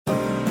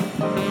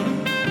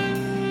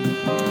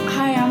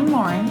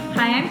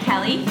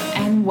everybody.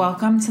 And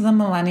welcome to the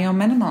Millennial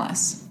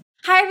Minimalists.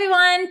 Hi,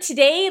 everyone.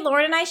 Today,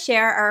 Lauren and I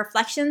share our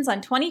reflections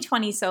on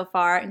 2020 so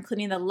far,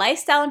 including the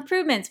lifestyle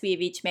improvements we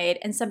have each made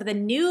and some of the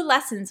new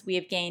lessons we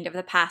have gained over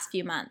the past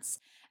few months.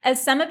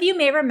 As some of you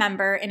may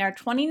remember, in our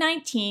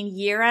 2019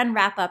 year-end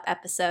wrap-up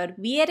episode,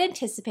 we had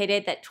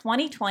anticipated that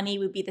 2020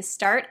 would be the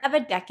start of a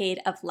decade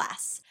of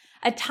less,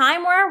 a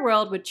time where our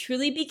world would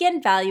truly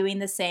begin valuing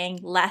the saying,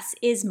 less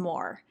is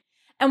more.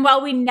 And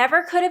while we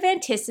never could have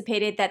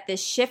anticipated that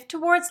this shift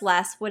towards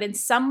less would in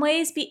some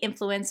ways be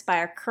influenced by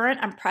our current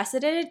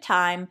unprecedented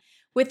time,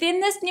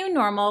 within this new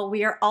normal,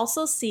 we are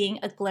also seeing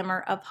a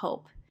glimmer of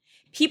hope.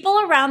 People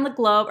around the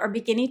globe are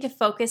beginning to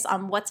focus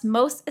on what's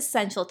most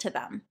essential to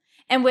them.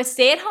 And with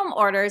stay-at-home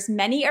orders,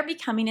 many are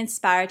becoming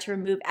inspired to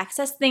remove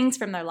excess things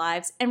from their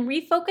lives and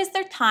refocus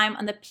their time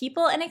on the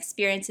people and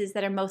experiences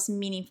that are most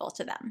meaningful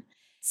to them.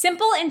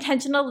 Simple,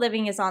 intentional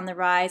living is on the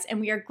rise,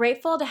 and we are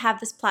grateful to have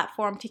this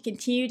platform to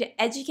continue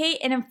to educate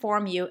and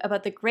inform you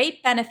about the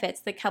great benefits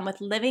that come with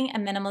living a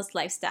minimalist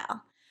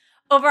lifestyle.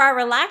 Over our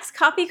relaxed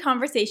coffee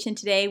conversation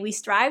today, we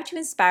strive to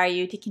inspire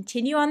you to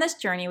continue on this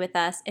journey with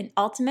us and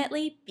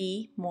ultimately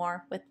be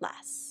more with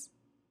less.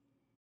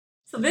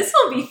 So this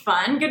will be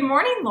fun. Good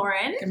morning,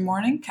 Lauren. Good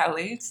morning,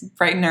 Kelly. It's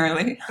bright and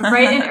early.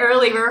 Bright and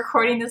early. We're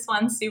recording this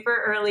one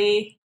super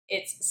early.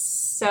 It's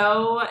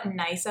so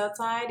nice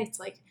outside. It's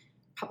like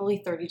probably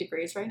 30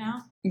 degrees right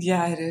now.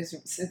 Yeah, it is.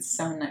 It's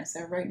so nice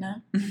out right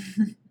now.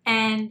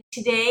 And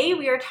today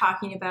we are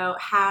talking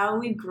about how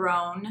we've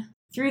grown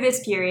through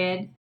this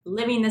period,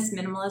 living this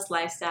minimalist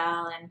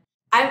lifestyle. And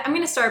I'm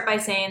going to start by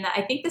saying that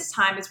I think this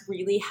time has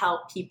really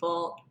helped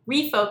people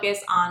refocus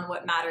on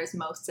what matters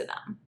most to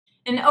them.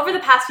 And over the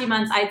past few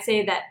months, I'd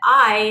say that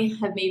I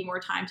have made more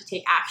time to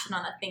take action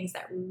on the things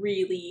that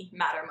really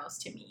matter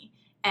most to me.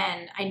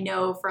 And I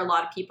know for a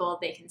lot of people,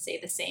 they can say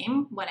the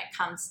same when it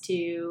comes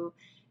to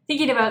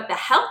thinking about the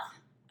health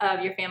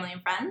of your family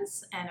and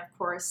friends, and of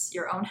course,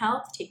 your own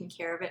health, taking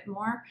care of it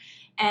more.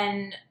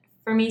 And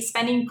for me,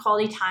 spending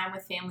quality time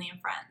with family and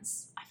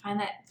friends. I find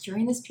that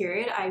during this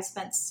period, I've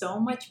spent so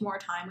much more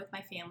time with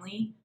my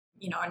family,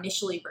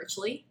 initially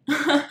virtually.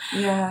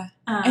 Yeah.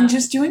 And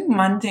just doing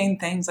mundane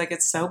things. Like,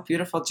 it's so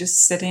beautiful.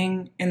 Just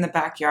sitting in the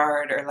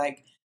backyard or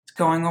like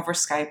going over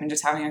Skype and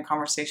just having a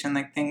conversation,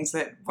 like things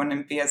that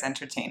wouldn't be as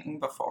entertaining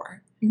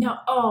before.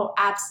 No,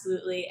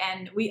 absolutely.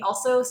 And we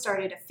also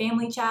started a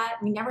family chat.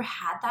 We never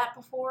had that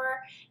before.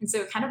 And so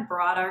it kind of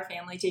brought our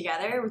family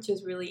together, which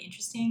was really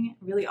interesting,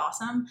 really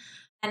awesome.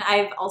 And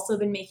I've also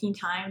been making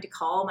time to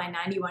call my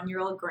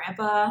 91-year-old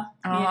grandpa.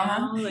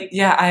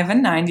 Yeah, I have a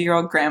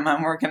 90-year-old grandma,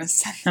 and we're going to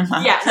set them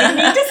up. Yeah, we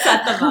need to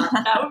set them up.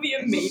 That would be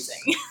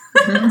amazing.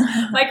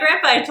 My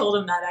grandpa, I told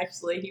him that,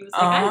 actually. He was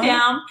like, I'm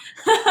down.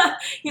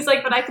 He's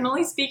like, but I can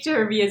only speak to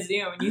her via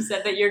Zoom. And you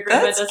said that your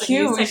grandpa doesn't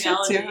use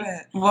technology. We should do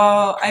it.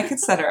 Well, I could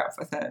set her up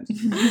with it.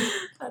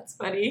 That's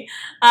funny.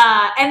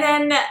 And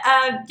then,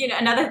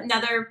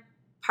 another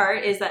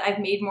part is that I've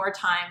made more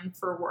time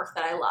for work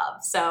that I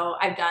love. So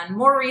I've done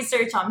more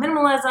research on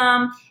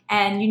minimalism,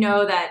 and you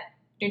know that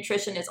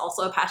nutrition is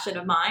also a passion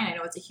of mine. I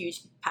know it's a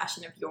huge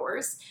passion of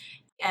yours.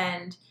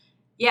 And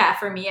yeah,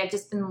 for me, I've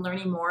just been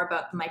learning more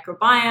about the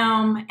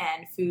microbiome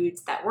and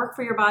foods that work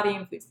for your body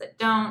and foods that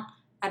don't.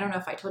 I don't know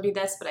if I told you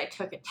this, but I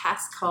took a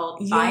test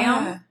called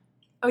Biome.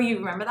 Oh, you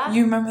remember that?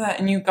 You remember that,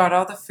 and you got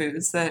all the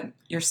foods that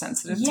you're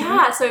sensitive to?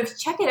 Yeah, so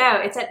check it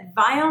out. It's at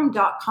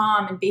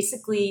Viome.com, and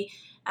basically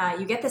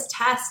you get this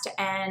test,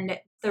 and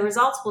the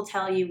results will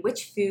tell you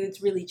which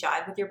foods really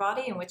jive with your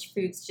body and which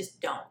foods just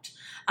don't.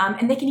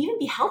 And they can even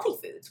be healthy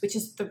foods, which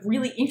is the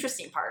really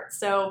interesting part.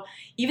 So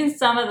even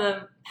some of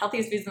the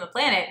healthiest foods on the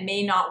planet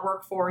may not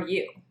work for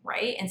you,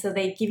 right? And so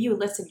they give you a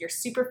list of your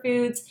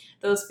superfoods,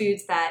 those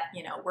foods that,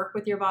 work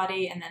with your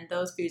body, and then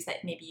those foods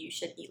that maybe you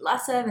should eat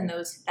less of and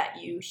those that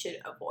you should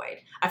avoid.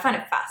 I find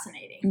it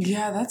fascinating.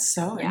 Yeah, that's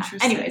so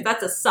interesting. Anyways,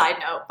 that's a side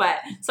note. But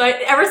so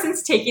ever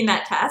since taking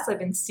that test, I've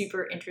been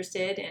super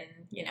interested in,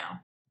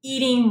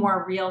 eating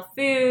more real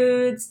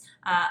foods,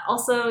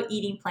 also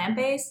eating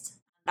plant-based.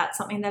 That's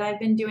something that I've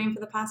been doing for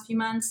the past few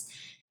months.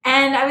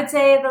 And I would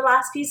say the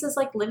last piece is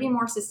like living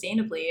more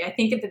sustainably. I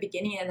think at the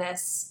beginning of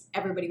this,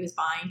 everybody was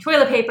buying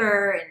toilet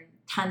paper and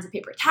tons of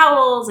paper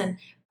towels and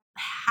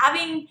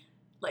having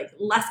like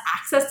less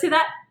access to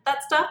that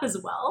stuff as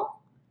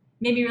well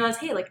made me realize,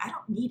 hey, like I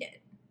don't need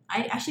it.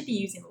 I should be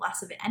using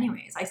less of it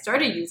anyways. I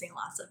started using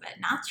less of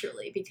it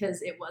naturally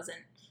because it wasn't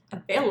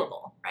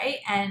available, right?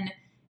 And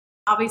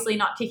obviously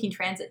not taking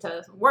transit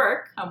to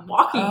work. I'm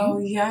walking. Oh,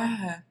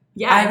 yeah.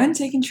 Yeah. I haven't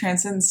taken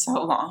transit in so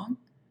long.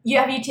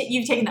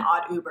 You've taken the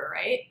odd Uber,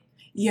 right?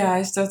 Yeah,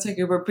 I still take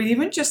Uber. But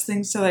even just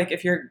things to like,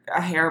 if you're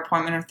a hair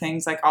appointment or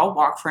things, like I'll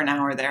walk for an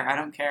hour there. I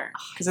don't care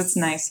because it's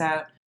nice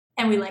out.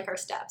 And we like our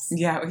steps.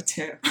 Yeah, we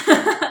do.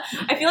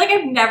 I feel like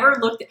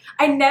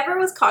I never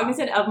was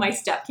cognizant of my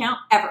step count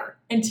ever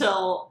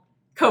until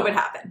COVID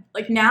happened.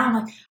 Like now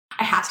I'm like,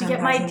 I have to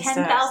get my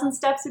 10,000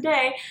 steps a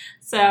day.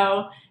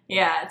 So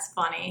yeah, it's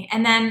funny.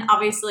 And then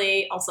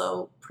obviously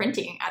also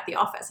printing at the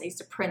office. I used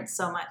to print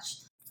so much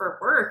for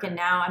work, and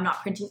now I'm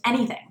not printing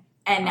anything.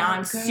 And now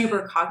I'm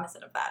super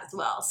cognizant of that as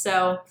well.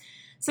 So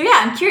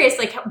yeah, I'm curious,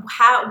 like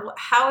how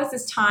has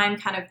this time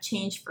kind of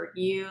changed for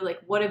you? Like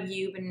what have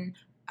you been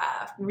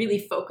really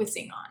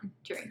focusing on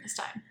during this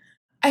time?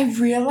 I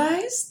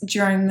realized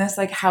during this,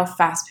 like, how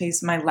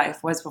fast-paced my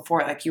life was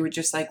before. Like, you would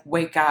just, like,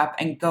 wake up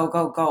and go,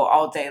 go, go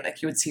all day.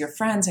 Like, you would see your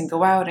friends and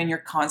go out, and you're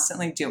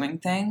constantly doing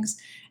things.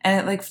 And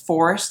it, like,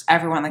 forced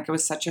everyone. Like, it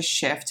was such a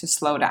shift to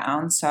slow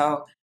down.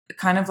 So,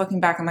 kind of looking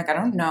back, I'm like, I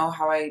don't know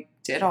how I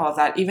did all of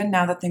that. Even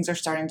now that things are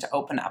starting to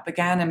open up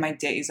again and my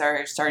days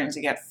are starting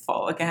to get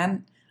full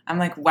again, I'm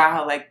like,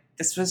 wow, like,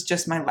 this was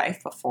just my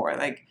life before.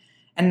 Like,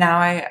 and now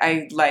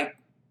I like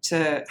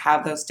to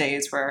have those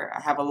days where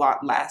I have a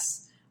lot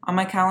less on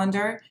my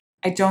calendar.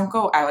 I don't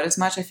go out as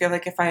much. I feel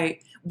like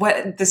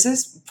this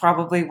is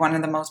probably one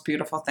of the most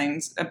beautiful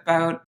things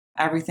about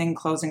everything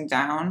closing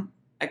down.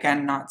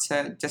 Again, not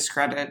to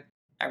discredit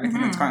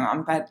everything that's going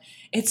on, but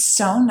it's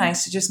so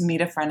nice to just meet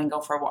a friend and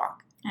go for a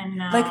walk. I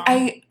know.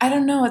 Like, I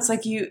don't know. It's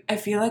like I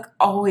feel like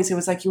always it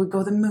was like you would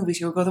go to the movies,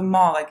 you would go to the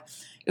mall. Like,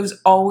 it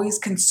was always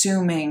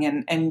consuming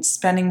and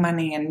spending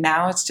money. And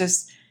now it's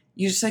just,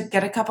 you just like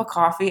get a cup of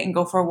coffee and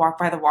go for a walk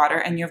by the water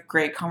and you have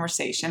great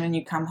conversation and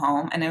you come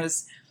home. And it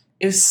was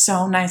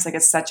so nice. Like,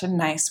 it's such a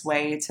nice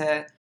way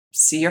to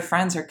see your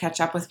friends or catch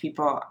up with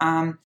people.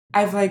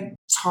 I've like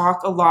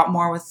talked a lot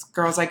more with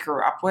girls I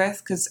grew up with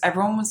because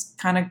everyone was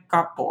kind of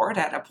got bored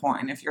at a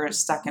point if you're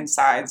stuck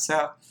inside.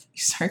 So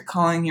you start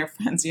calling your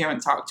friends you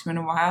haven't talked to in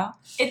a while.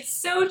 It's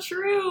so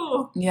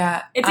true.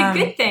 Yeah. It's a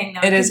good thing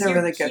though. It is a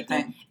really good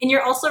thing. And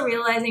you're also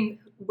realizing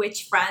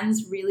which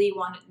friends really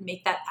want to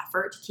make that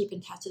effort to keep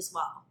in touch as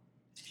well.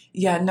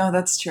 Yeah, no,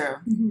 that's true.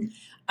 Mm-hmm.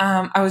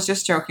 I was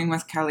just joking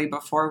with Kelly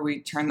before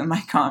we turned the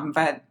mic on,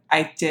 but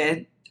I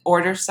did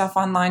order stuff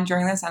online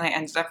during this and I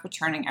ended up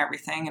returning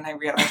everything and I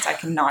realized I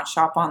cannot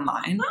shop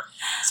online.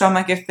 So I'm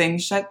like, if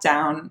things shut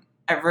down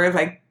ever,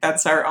 like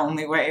that's our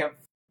only way of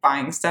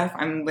buying stuff,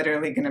 I'm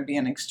literally going to be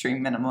an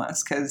extreme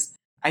minimalist because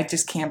I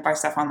just can't buy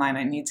stuff online.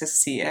 I need to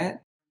see it.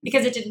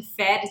 Because it didn't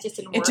fit? It just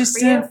didn't work It just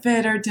didn't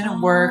fit or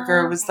didn't work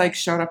or it was like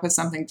showed up as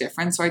something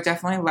different. So I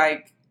definitely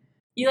like...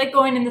 You like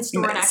going in the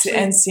store and actually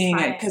and seeing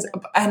it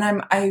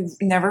I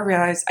never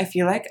realized, I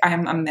feel like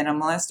I'm a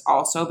minimalist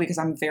also because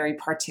I'm very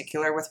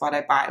particular with what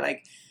I buy.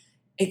 Like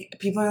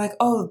people are like,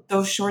 oh,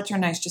 those shorts are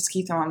nice, just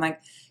keep them. I'm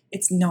like,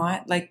 it's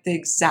not like the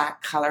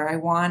exact color I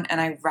want and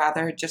I'd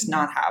rather just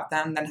not have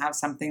them than have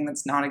something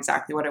that's not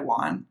exactly what I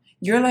want.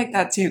 You're like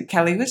that too.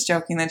 Kelly was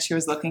joking that she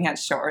was looking at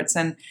shorts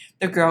and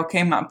the girl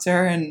came up to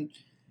her and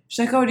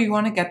she's like, oh, do you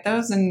want to get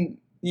those? And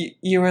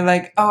you were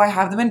like, oh, I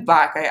have them in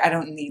black, I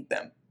don't need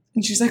them.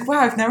 And she's like,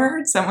 wow, I've never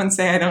heard someone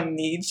say I don't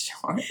need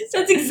shorts.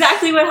 That's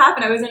exactly what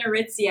happened. I was in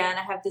Aritzia and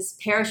I have this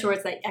pair of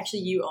shorts that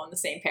actually you own the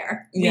same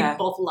pair. We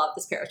both love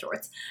this pair of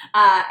shorts.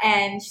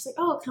 And she's like,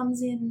 oh, it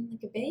comes in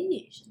like a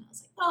beige. And I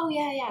was like, oh,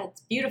 yeah,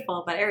 it's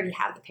beautiful. But I already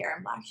have the pair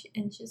in black.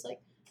 And she's like,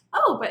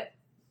 oh, but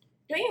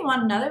don't you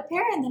want another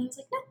pair? And then I was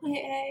like,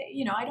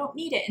 no, I don't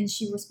need it. And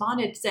she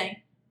responded saying,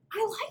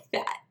 I like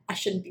that. I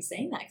shouldn't be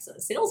saying that because I'm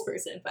a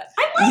salesperson, but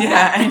I like that.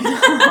 Yeah, I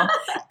know.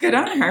 Good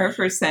on her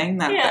for saying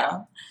that,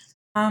 though.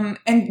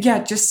 And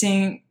yeah, just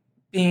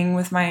being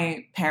with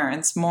my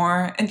parents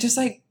more and just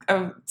like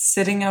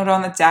sitting out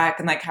on the deck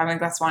and like having a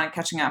glass of wine and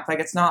catching up.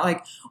 Like, it's not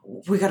like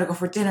we got to go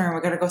for dinner and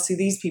we got to go see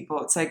these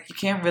people. It's like you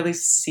can't really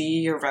see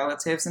your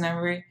relatives and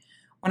everyone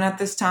at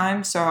this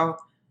time. So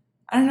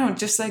I don't know,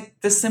 just like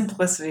the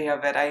simplicity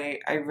of it.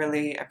 I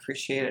really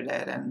appreciated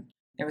it and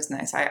it was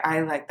nice.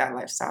 I like that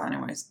lifestyle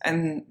anyways.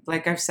 And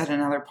like I've said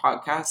in other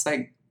podcasts,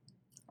 like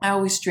I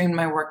always streamed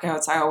my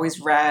workouts. I always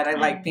read. I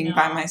like being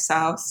by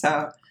myself.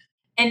 So...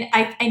 And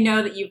I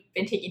know that you've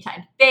been taking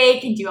time to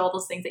bake and do all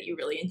those things that you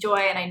really enjoy.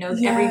 And I know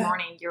that every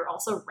morning you're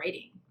also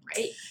writing,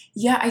 right?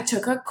 Yeah, I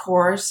took a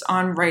course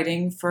on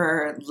writing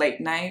for late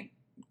night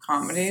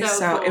comedy.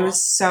 So cool. It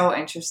was so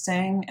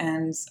interesting.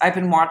 And I've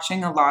been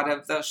watching a lot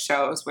of those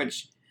shows,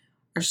 which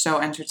are so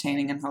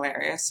entertaining and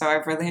hilarious. So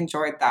I've really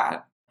enjoyed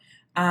that.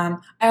 I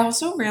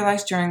also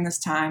realized during this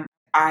time,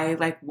 I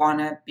like want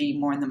to be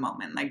more in the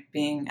moment, like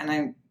and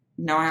I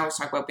know I always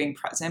talk about being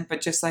present, but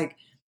just like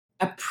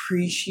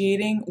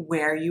appreciating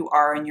where you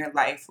are in your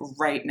life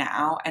right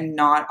now and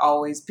not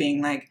always being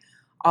like,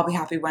 I'll be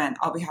happy when,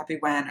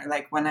 or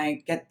like when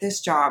I get this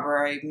job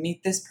or I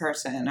meet this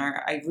person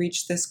or I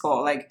reach this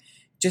goal, like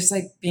just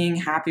like being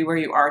happy where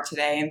you are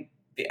today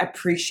and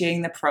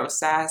appreciating the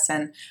process.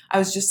 And I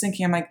was just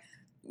thinking, I'm like,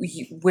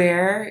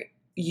 where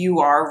you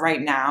are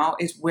right now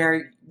is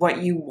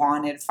what you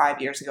wanted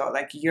 5 years ago.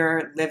 Like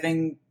you're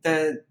living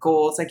the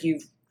goals, like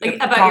you've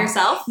about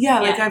yourself? Yeah,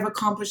 like I've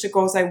accomplished the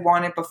goals I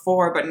wanted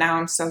before, but now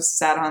I'm so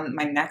set on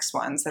my next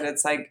ones that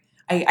it's like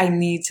I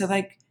need to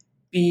like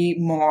be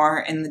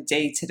more in the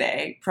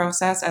day-to-day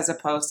process as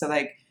opposed to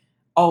like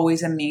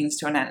always a means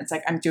to an end. It's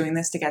like I'm doing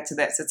this to get to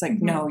this. It's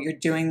like, no, you're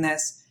doing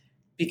this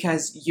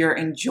because you're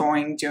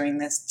enjoying doing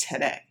this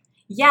today.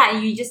 Yeah,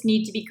 you just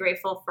need to be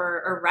grateful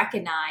for or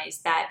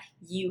recognize that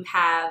you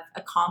have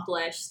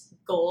accomplished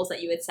goals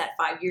that you had set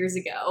 5 years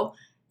ago.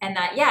 And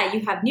that, yeah,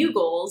 you have new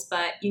goals,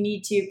 but you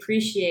need to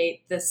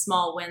appreciate the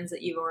small wins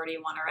that you've already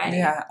won already.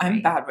 Yeah,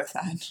 I'm bad with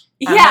that.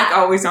 Yeah. I'm like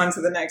always on to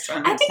the next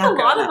one. I think a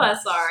lot of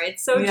us are.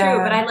 It's so true.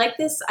 But I like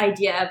this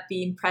idea of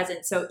being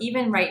present. So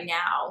even right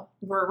now,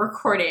 we're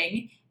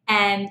recording,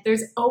 and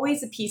there's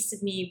always a piece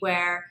of me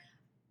where,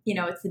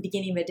 it's the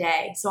beginning of a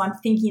day. So I'm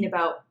thinking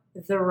about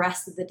the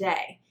rest of the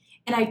day.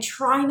 And I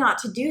try not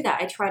to do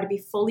that. I try to be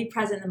fully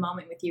present in the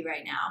moment with you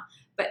right now.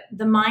 But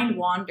the mind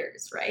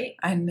wanders, right?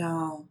 I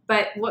know.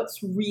 But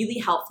what's really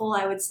helpful,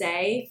 I would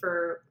say,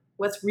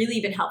 what's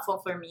really been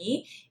helpful for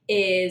me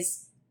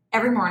is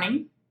every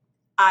morning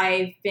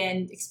I've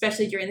been,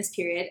 especially during this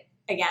period,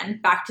 again,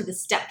 back to the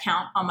step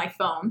count on my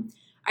phone,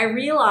 I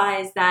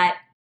realized that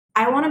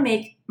I want to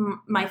make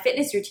my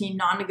fitness routine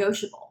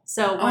non-negotiable.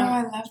 So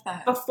I love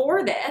that.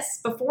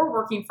 Before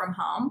working from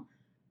home,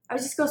 I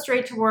would just go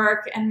straight to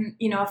work. And,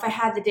 if I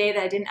had the day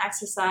that I didn't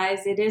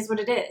exercise, it is what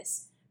it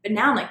is. But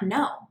now I'm like,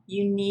 no,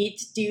 you need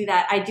to do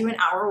that. I do an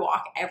hour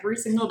walk every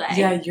single day.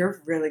 Yeah,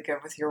 you're really good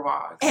with your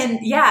walks. And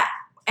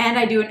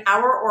I do an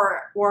hour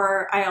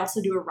or I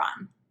also do a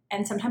run.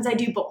 And sometimes I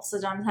do both. So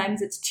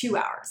sometimes it's 2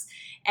 hours.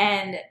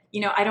 And,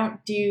 I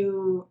don't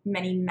do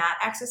many mat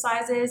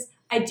exercises.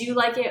 I do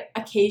like it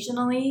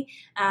occasionally.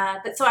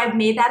 But so I've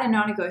made that a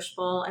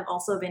non-negotiable. I've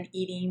also been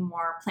eating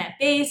more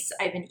plant-based.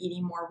 I've been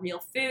eating more real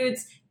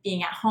foods,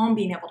 being at home,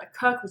 being able to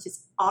cook, which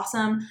is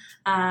awesome.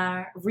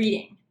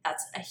 Reading.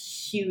 That's a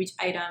huge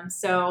item.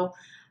 So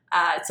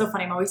it's so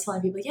funny. I'm always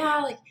telling people,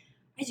 I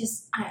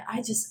just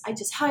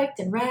hiked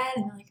and read.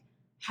 And they're like,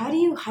 how do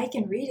you hike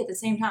and read at the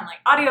same time?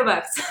 Like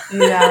audiobooks.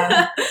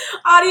 Yeah.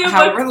 Audiobooks.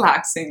 How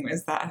relaxing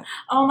was that?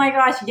 Oh my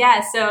gosh.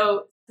 Yeah.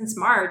 So since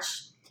March,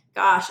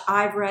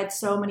 I've read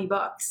so many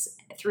books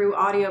through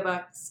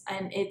audiobooks,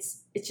 and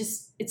it's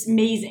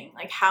amazing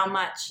like how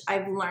much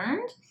I've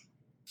learned.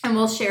 And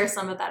we'll share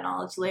some of that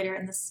knowledge later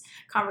in this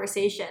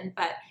conversation.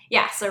 But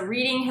yeah, so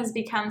reading has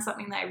become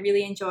something that I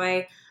really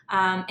enjoy.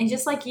 And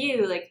just like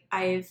you, like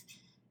I've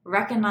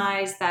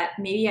recognized that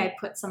maybe I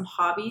put some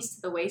hobbies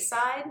to the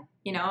wayside.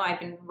 I've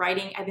been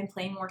writing, I've been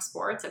playing more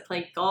sports. I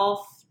played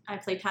golf, I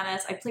played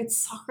tennis, I played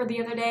soccer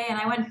the other day, and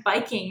I went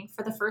biking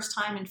for the first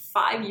time in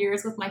 5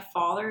 years with my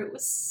father. It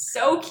was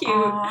so cute.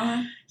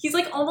 Aww. He's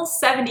like almost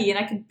 70 and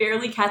I could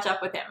barely catch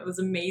up with him. It was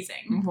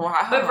amazing.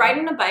 Wow. But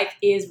riding a bike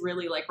is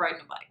really like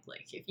riding a bike.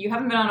 Like if you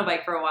haven't been on a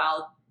bike for a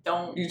while,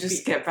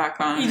 get back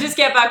on it. You just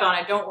get back on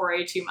it. Don't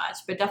worry too much,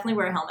 but definitely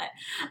wear a helmet.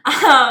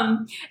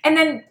 And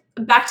then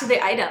back to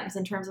the items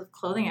in terms of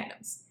clothing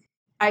items.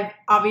 I've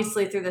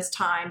obviously through this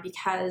time,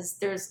 because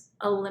there's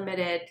a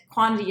limited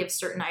quantity of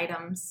certain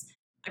items,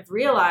 I've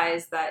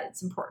realized that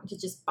it's important to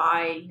just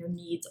buy your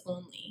needs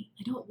only.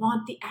 I don't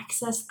want the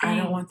excess things. I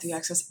don't want the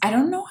excess. I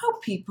don't know how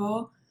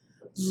people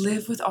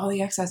live with all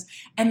the excess.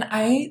 And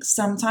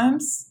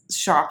sometimes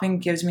shopping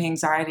gives me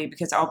anxiety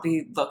because I'll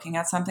be looking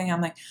at something.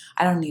 I'm like,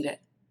 I don't need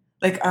it.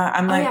 Like,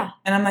 and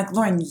I'm like,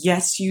 Lauren,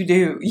 yes, you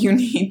do. You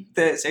need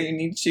this, or you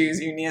need shoes,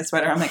 or you need a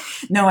sweater. I'm like,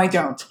 no, I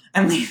don't.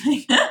 I'm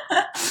leaving.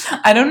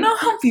 I don't know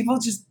how people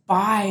just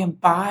buy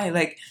and buy.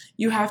 Like,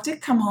 you have to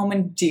come home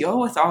and deal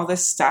with all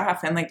this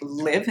stuff and like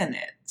live in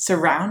it,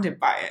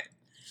 surrounded by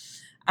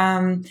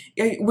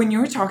it. When you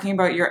were talking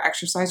about your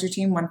exercise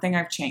routine, one thing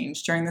I've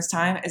changed during this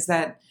time is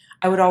that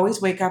I would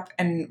always wake up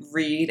and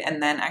read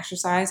and then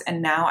exercise.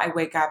 And now I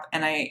wake up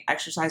and I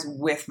exercise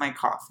with my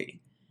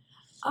coffee.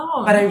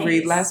 Oh, but nice. I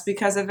read less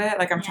because of it.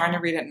 Like I'm trying to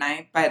read at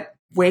night, but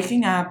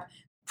waking up,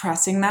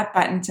 pressing that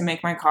button to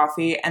make my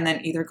coffee, and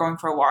then either going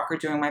for a walk or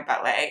doing my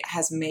ballet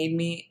has made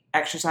me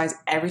exercise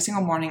every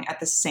single morning at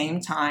the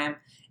same time.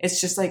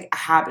 It's just like a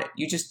habit.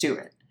 You just do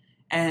it.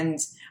 And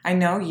I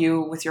know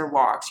you with your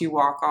walks, you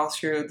walk all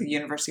through the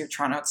University of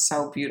Toronto. It's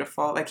so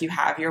beautiful. Like you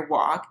have your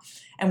walk.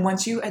 And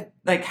once you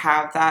like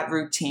have that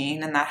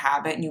routine and that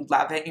habit and you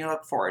love it and you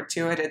look forward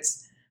to it, it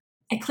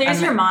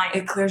clears your mind.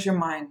 It clears your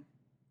mind.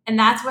 And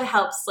that's what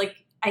helps.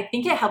 Like, I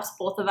think it helps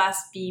both of us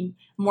be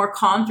more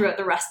calm throughout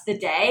the rest of the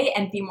day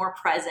and be more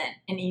present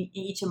in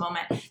each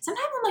moment.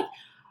 Sometimes I'm like,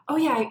 oh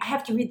yeah, I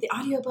have to read the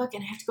audiobook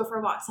and I have to go for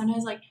a walk.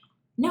 Sometimes like,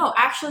 no,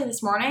 actually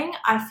this morning,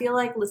 I feel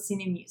like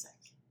listening to music.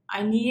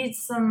 I need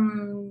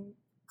some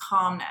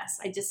calmness.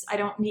 I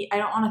don't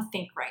want to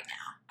think right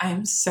now.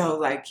 I'm so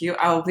like you.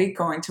 I'll be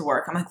going to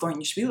work. I'm like,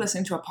 Lauren, you should be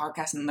listening to a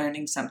podcast and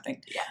learning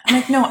something. Yeah. I'm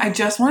like, no, I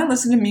just want to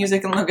listen to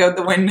music and look out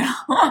the window.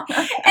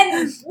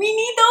 And we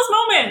need those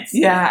moments.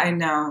 Yeah, I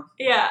know.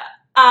 Yeah.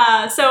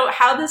 So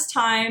how this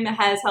time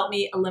has helped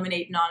me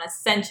eliminate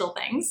non-essential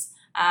things,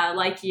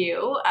 like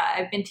you.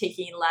 I've been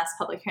taking less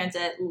public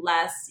transit,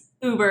 less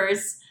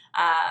Ubers.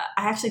 I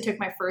actually took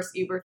my first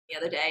Uber the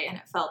other day and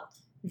it felt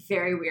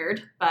very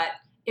weird, but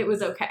it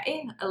was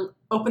okay. I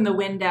opened the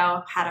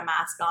window, had a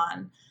mask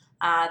on.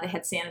 They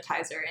had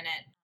sanitizer in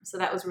it.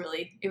 So it was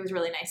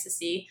really nice to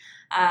see.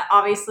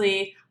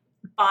 Obviously,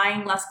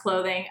 buying less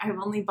clothing. I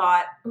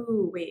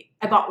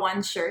bought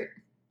one shirt.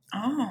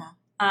 Oh.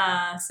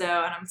 And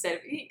I'm excited.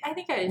 I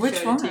think I Which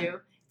showed one? it to you.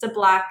 It's a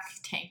black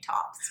tank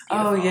top.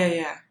 Oh,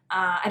 yeah.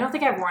 I don't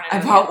think I've worn it.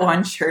 I bought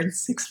one shirt in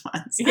 6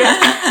 months. Yeah.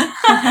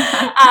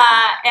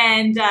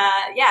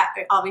 Yeah,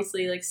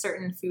 obviously like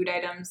certain food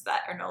items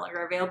that are no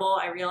longer available,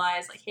 I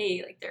realize like,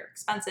 hey, like they're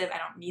expensive. I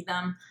don't need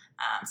them.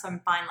 So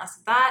I'm buying less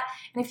of that.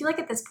 And I feel like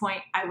at this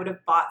point I would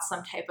have bought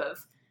some type of,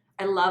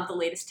 I love the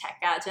latest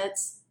tech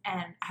gadgets and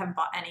I haven't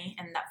bought any.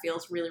 And that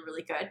feels really,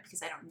 really good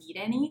because I don't need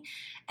any.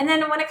 And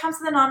then when it comes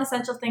to the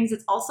non-essential things,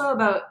 it's also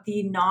about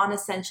the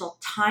non-essential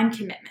time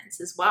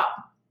commitments as well.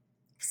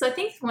 So I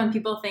think when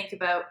people think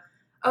about,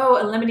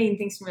 eliminating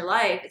things from your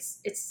life,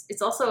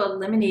 it's also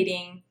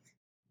eliminating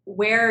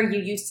where you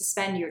used to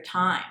spend your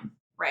time,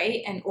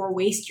 right? Or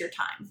waste your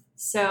time.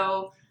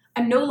 So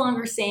I'm no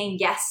longer saying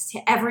yes to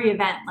every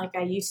event like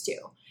I used to.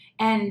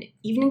 And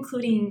even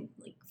including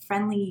like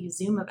friendly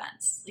Zoom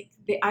events.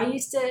 I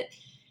used to,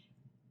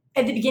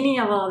 at the beginning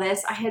of all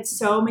this, I had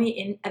so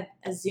many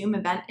Zoom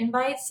event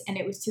invites, and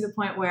it was to the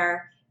point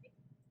where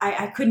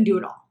I couldn't do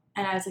it all.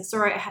 And I was like,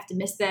 sorry, I have to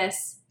miss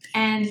this.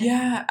 And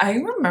yeah, I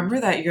remember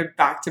that you had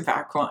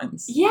back-to-back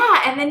ones.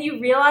 Yeah, and then you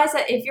realize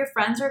that if your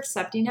friends are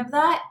accepting of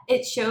that,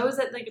 it shows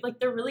that like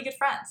they're really good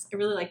friends. I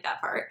really like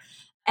that part.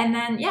 And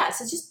then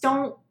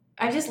so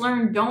I just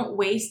learned don't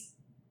waste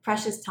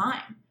precious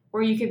time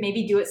where you could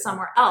maybe do it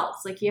somewhere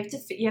else. Like you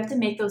have to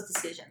make those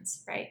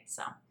decisions, right?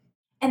 So,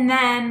 and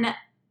then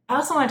I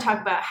also want to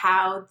talk about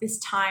how this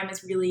time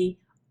has really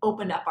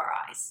opened up our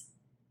eyes.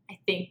 I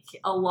think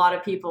a lot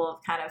of people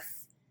have kind of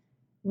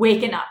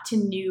waken up to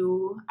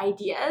new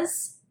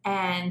ideas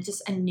and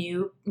just a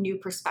new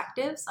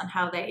perspectives on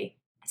how they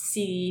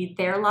see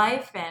their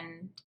life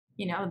and,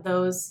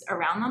 those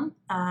around them.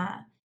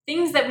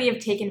 Things that we have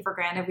taken for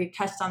granted. We've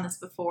touched on this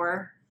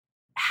before.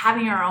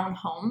 Having our own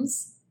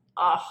homes.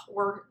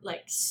 We're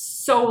like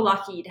so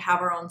lucky to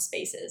have our own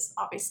spaces,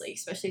 obviously,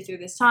 especially through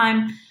this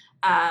time.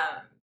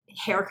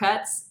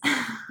 Haircuts.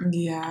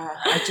 Yeah,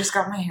 I just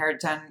got my hair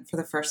done for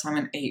the first time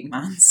in 8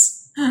 months.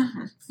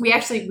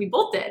 We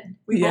both did.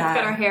 We both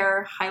got our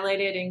hair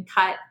highlighted and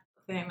cut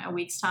within a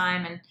week's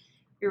time, and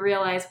we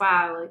realized,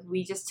 wow, like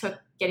we just took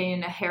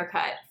getting a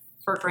haircut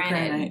for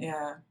granted.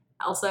 Yeah.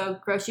 Also,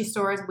 grocery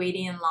stores,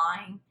 waiting in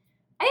line.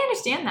 I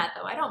understand that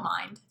though. I don't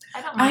mind.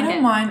 I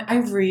don't mind. I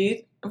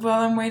read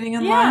while I'm waiting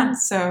in line,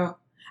 so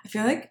I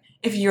feel like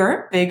if you're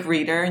a big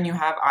reader and you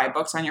have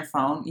iBooks on your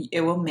phone,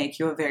 it will make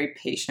you a very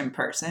patient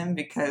person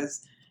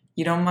because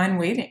you don't mind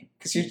waiting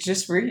because you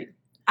just read.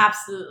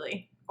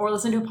 Absolutely. Or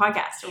listen to a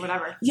podcast or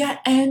whatever. Yeah,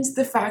 and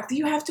the fact that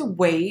you have to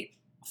wait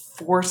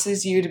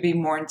forces you to be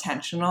more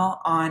intentional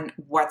on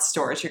what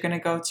stores you're going to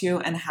go to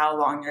and how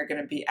long you're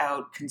going to be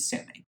out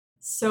consuming.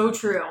 So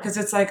true. Because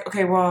it's like,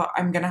 okay, well,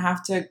 I'm going to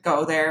have to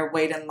go there,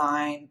 wait in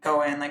line,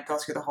 go in, like go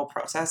through the whole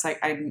process. Like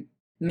I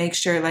make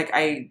sure like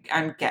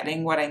I'm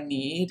getting what I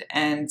need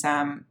and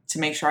to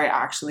make sure I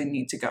actually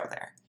need to go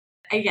there.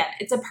 Again,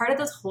 it's a part of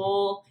this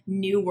whole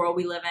new world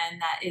we live in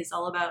that is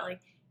all about like,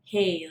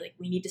 hey, like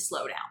we need to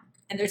slow down.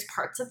 And there's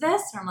parts of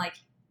this where I'm like,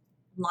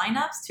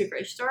 lineups to a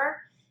grocery store,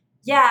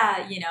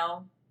 yeah,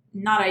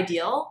 not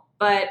ideal,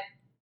 but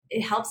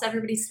it helps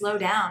everybody slow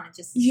down and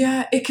just.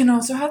 Yeah, it can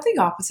also have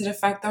the opposite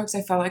effect though, because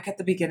I felt like at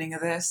the beginning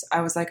of this, I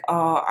was like,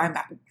 oh, I'm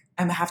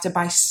have to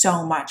buy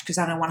so much because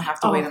I don't want to have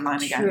to wait in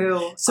line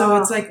again. So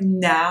it's like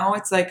now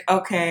it's like,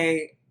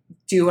 okay,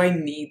 do I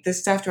need this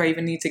stuff? Do I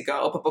even need to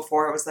go? But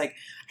before it was like,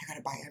 I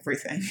gotta buy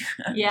everything.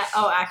 Yeah.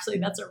 Oh, actually,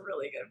 that's a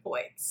really good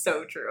point.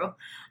 So true.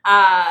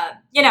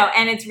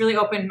 And it's really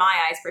opened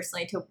my eyes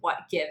personally to what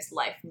gives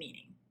life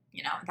meaning.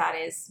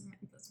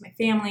 That's my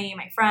family,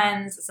 my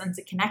friends, a sense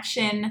of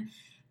connection,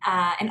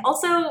 and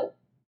also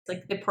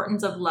like the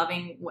importance of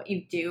loving what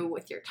you do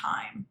with your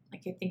time.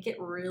 Like I think it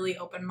really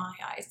opened my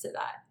eyes to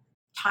that.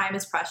 Time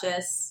is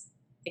precious.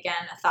 Again,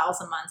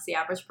 1,000 months. The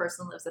average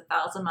person lives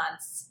 1,000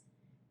 months.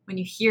 When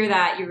you hear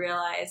that, you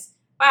realize,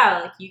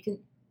 wow, like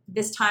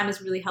this time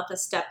has really helped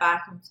us step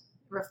back and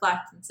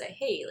reflect and say,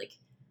 hey, like,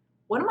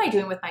 what am I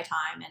doing with my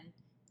time? And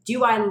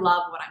do I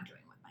love what I'm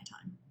doing with my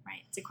time?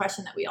 Right? It's a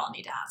question that we all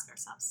need to ask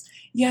ourselves.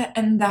 Yeah.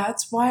 And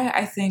that's why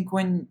I think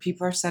when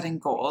people are setting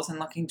goals and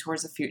looking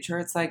towards the future,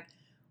 it's like,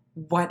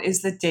 what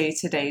is the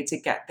day-to-day to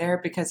get there?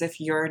 Because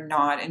if you're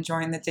not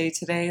enjoying the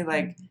day-to-day,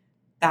 like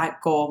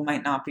that goal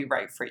might not be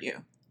right for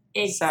you.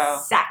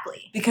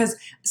 Exactly. Because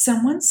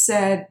someone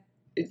said,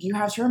 you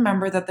have to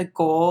remember that the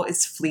goal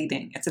is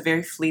fleeting. It's a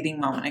very fleeting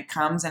moment. It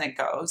comes and it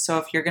goes. So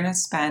if you're going to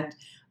spend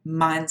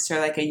months or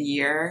like a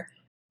year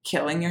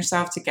killing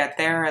yourself to get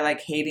there or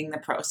like hating the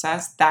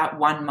process, that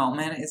one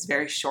moment is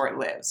very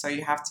short-lived. So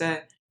you have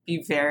to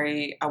be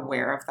very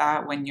aware of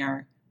that when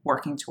you're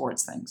working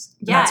towards things.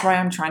 Yeah. That's why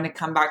I'm trying to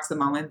come back to the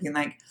moment being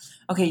like,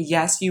 okay,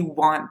 yes, you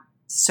want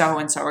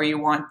so-and-so or you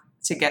want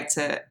to get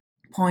to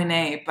point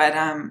A, but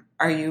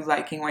are you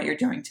liking what you're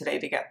doing today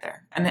to get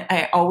there? And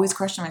I always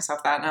question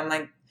myself that, and I'm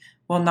like,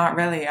 well, not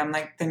really. I'm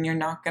like, then you're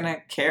not going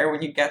to care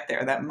when you get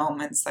there. That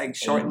moment's like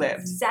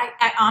short-lived.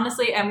 Exactly.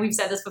 Honestly, and we've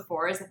said this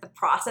before, is that the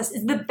process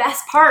is the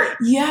best part.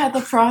 Yeah, the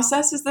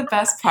process is the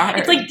best part.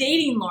 It's like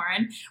dating,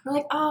 Lauren. We're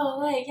like, oh,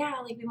 like, yeah,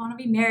 like we want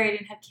to be married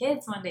and have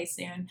kids one day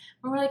soon. And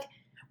we're like,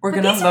 We're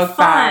going to look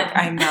back,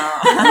 I know,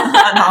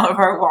 on all of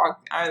our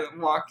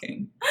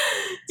walking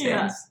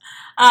things.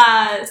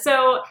 Yeah.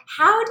 So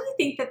how do you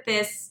think that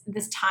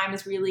this time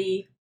has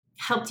really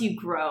helped you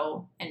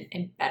grow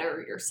and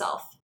better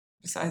yourself?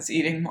 Besides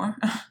eating more?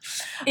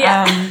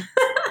 Yeah.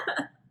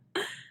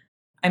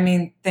 I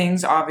mean,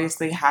 things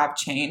obviously have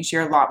changed.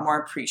 You're a lot more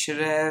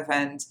appreciative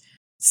and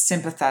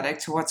sympathetic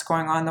to what's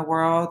going on in the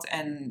world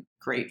and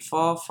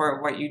grateful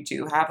for what you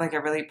do have. Like, it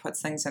really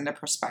puts things into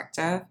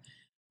perspective.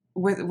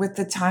 With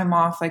the time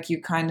off, like,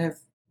 you kind of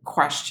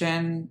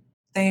question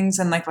things,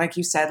 and like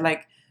you said,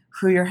 like,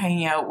 who you're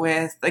hanging out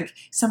with. Like,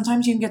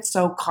 sometimes you can get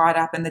so caught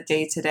up in the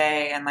day to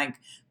day and like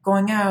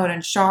going out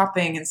and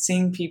shopping and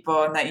seeing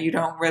people, and that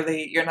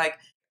you're like,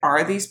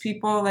 are these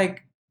people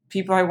like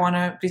people I want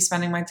to be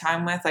spending my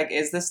time with? Like,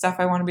 is this stuff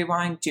I want to be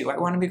buying? Do I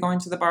want to be going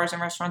to the bars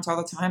and restaurants all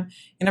the time?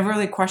 You never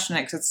really question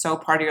it because it's so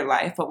part of your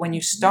life. But when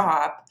you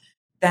stop,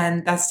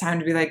 then that's time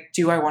to be like,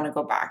 do I want to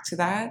go back to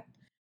that?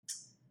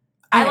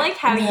 I like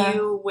how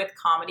you, with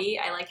comedy,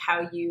 I like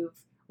how you've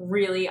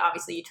really,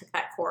 obviously you took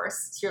that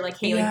course. So you're like,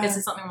 hey, like, this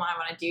is something I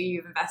want to do.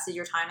 You've invested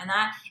your time in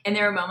that. And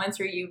there are moments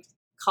where you've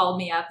called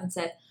me up and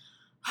said,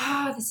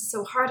 oh, this is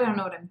so hard. I don't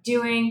know what I'm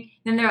doing.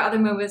 And then there are other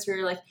moments where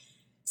you're like,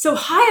 so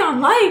high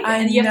on life.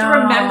 And you have to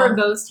remember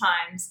those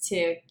times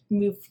to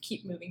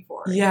keep moving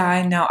forward. Yeah,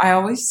 I know. I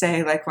always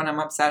say, like, when I'm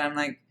upset, I'm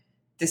like,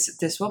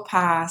 this will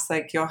pass.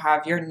 Like, you'll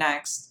have your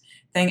next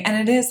thing.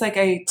 And it is like,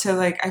 I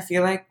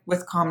feel like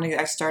with comedy,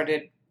 I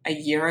started a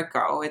year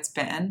ago, it's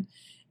been.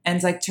 And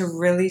it's like to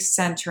really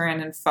center in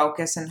and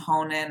focus and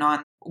hone in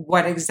on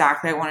what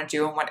exactly I want to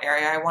do and what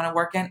area I want to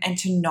work in, and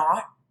to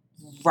not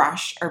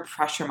rush or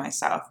pressure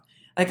myself.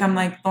 Like, I'm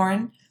like,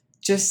 Lauren,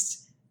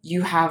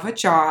 you have a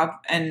job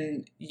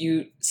and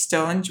you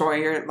still enjoy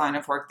your line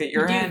of work that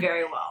you're in. You do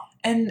very well.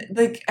 And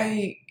like,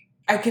 I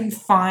can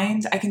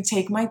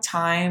take my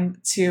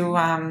time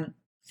to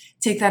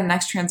take that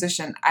next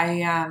transition.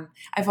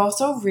 I've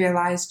also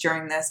realized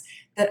during this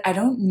that I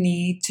don't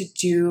need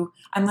to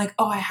I'm like,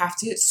 oh, I have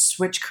to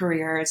switch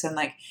careers and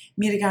like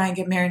meet a guy and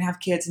get married and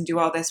have kids and do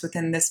all this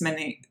within this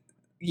many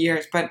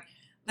years. But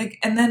like,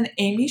 and then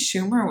Amy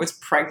Schumer was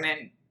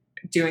pregnant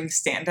doing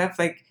stand-up.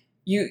 Like,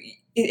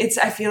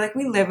 I feel like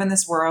we live in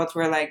this world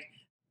where like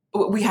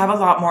we have a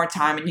lot more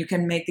time and you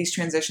can make these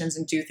transitions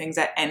and do things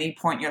at any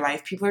point in your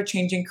life. People are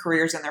changing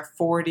careers in their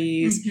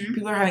 40s. Mm-hmm.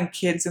 People are having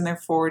kids in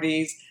their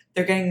 40s.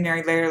 They're getting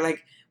married later.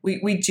 Like,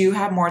 we do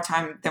have more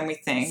time than we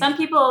think. Some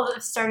people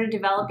have started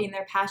developing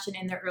their passion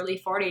in their early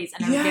 40s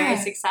and are very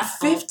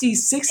successful.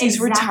 50s,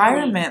 60s,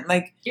 retirement.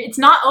 Like, it's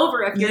not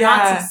over if you're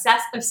not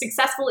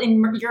successful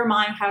in your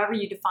mind, however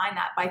you define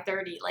that, by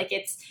 30. Like,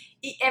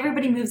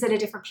 everybody moves at a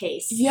different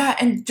pace. Yeah,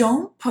 and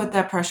don't put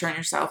that pressure on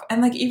yourself.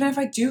 And like, even if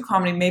I do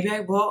comedy, maybe I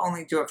will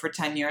only do it for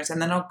 10 years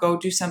and then I'll go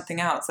do something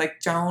else.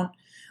 Like, don't,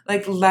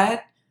 like,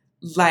 let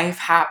life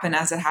happen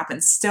as it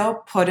happens.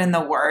 Still put in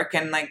the work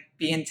and like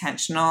be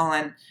intentional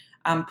and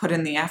put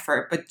in the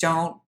effort, but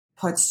don't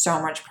put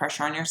so much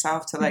pressure on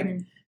yourself to like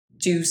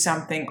do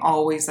something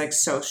always like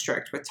so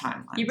strict with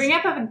timelines. You bring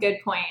up a good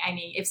point. I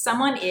mean, if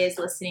someone is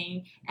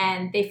listening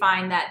and they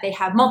find that they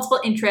have multiple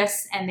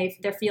interests and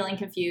they're feeling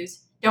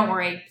confused, don't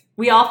worry.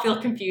 We all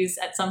feel confused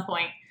at some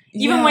point.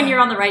 Even when you're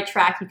on the right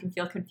track, you can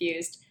feel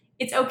confused.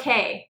 It's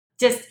okay.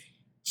 Just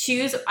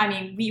choose. I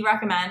mean,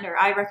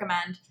 I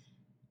recommend,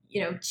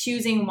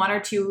 choosing one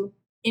or two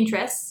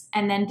interests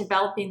and then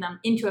developing them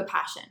into a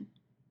passion.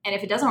 And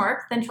if it doesn't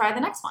work, then try the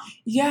next one.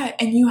 Yeah.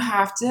 And you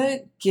have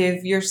to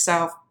give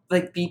yourself,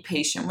 like, be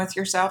patient with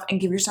yourself and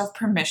give yourself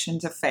permission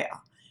to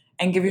fail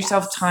and give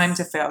yourself time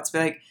to fail. To be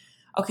like,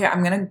 okay,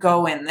 I'm going to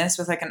go in this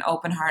with like an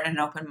open heart and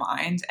an open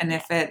mind. And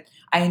if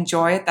I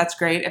enjoy it, that's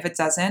great. If it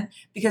doesn't,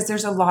 because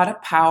there's a lot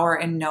of power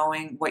in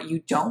knowing what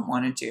you don't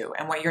want to do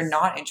and what you're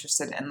not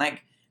interested in.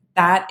 Like,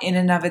 that in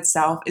and of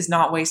itself is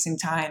not wasting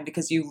time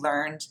because you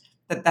learned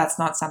that that's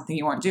not something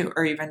you want to do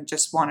or even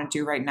just want to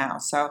do right now.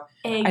 So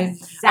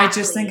exactly. I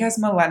just think as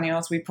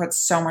millennials, we put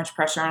so much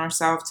pressure on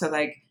ourselves to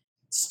like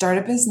start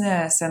a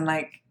business and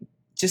like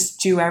just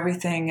do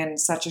everything in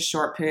such a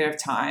short period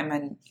of time.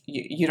 And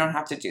you don't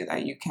have to do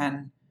that. You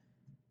can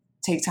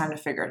take time to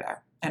figure it out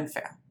and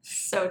fail.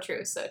 So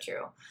true. So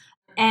true.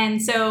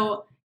 And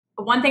so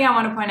one thing I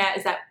want to point out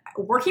is that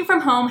working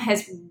from home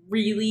has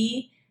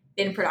really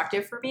been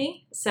productive for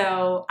me.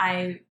 So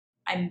I'm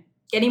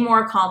getting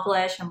more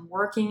accomplished. I'm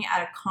working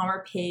at a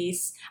calmer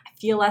pace. I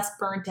feel less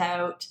burnt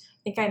out. I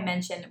think I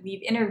mentioned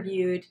we've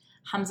interviewed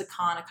Hamza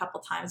Khan a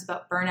couple times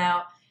about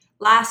burnout.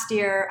 Last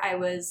year, I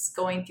was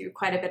going through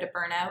quite a bit of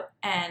burnout.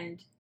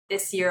 And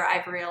this year,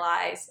 I've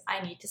realized I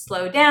need to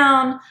slow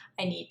down.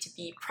 I need to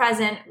be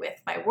present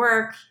with my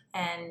work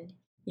and,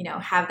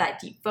 have that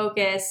deep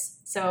focus.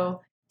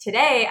 So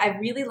today, I've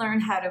really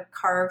learned how to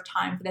carve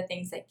time for the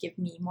things that give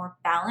me more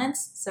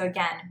balance. So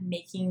again,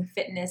 making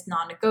fitness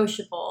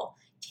non-negotiable,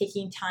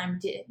 taking time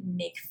to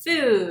make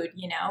food,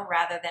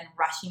 rather than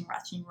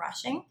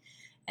rushing.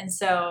 And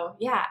so,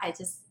 yeah,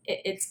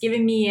 it's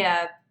given me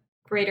a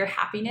greater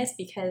happiness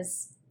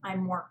because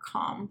I'm more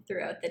calm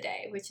throughout the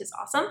day, which is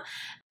awesome.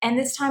 And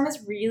this time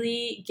has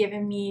really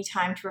given me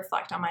time to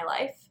reflect on my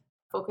life,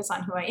 focus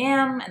on who I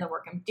am and the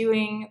work I'm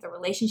doing, the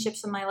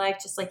relationships in my life.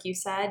 Just like you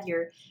said,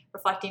 you're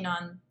reflecting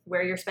on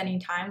where you're spending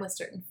time with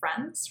certain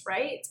friends,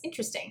 right? It's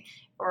interesting.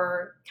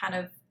 Or kind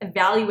of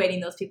evaluating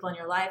those people in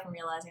your life and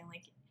realizing,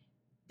 like,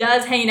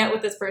 does hanging out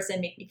with this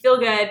person make me feel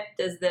good?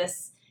 Does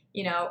this,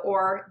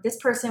 or this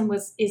person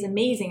is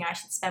amazing. I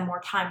should spend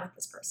more time with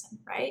this person,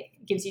 right?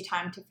 It gives you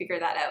time to figure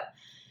that out.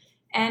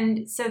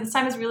 And so this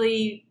time has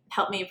really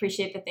helped me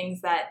appreciate the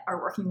things that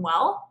are working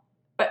well,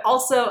 but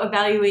also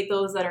evaluate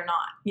those that are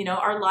not.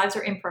 Our lives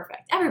are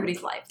imperfect.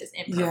 Everybody's life is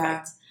imperfect.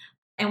 Yeah.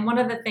 And one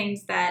of the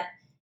things that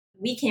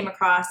we came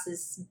across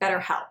is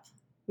BetterHelp.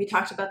 We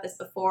talked about this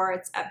before.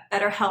 It's at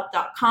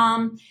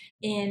betterhelp.com.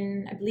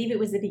 I believe it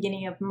was the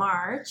beginning of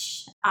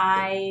March,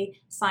 I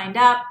signed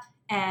up,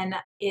 and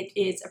it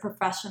is a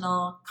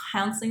professional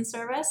counseling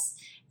service.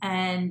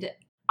 And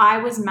I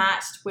was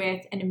matched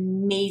with an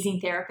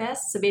amazing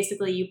therapist. So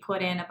basically you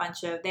put in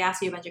they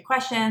ask you a bunch of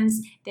questions,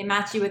 they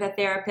match you with a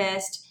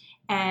therapist,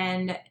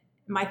 and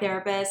my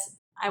therapist,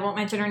 I won't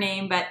mention her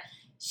name, but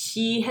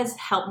she has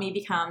helped me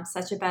become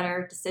such a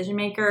better decision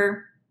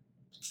maker.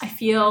 I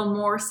feel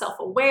more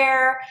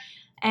self-aware,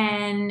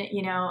 and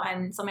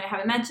something I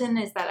haven't mentioned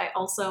is that I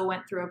also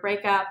went through a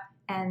breakup,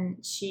 and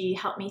she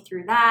helped me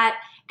through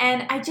that.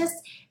 And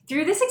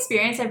through this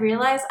experience, I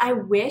realized I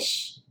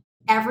wish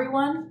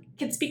everyone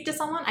could speak to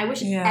someone. I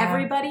wish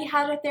everybody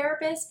had a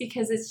therapist,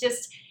 because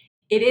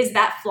it is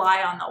that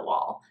fly on the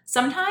wall.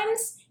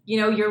 Sometimes,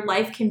 your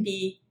life you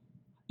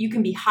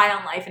can be high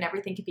on life and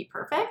everything can be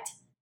perfect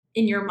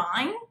in your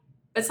mind.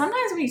 But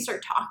sometimes when you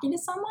start talking to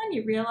someone,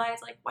 you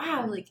realize, like,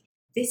 wow, like,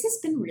 this has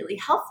been really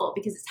helpful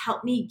because it's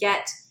helped me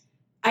get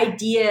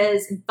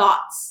ideas and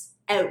thoughts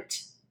out.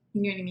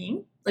 You know what I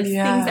mean? Like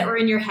things that were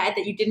in your head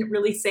that you didn't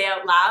really say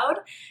out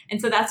loud.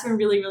 And so that's been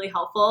really, really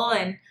helpful.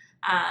 And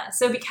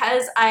so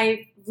because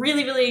I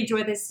really, really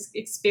enjoyed this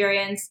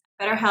experience,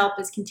 BetterHelp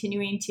is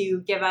continuing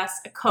to give us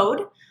a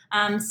code.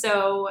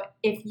 So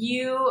if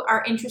you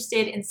are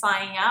interested in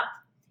signing up,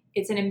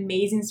 it's an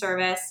amazing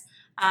service.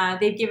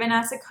 They've given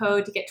us a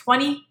code to get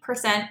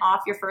 20%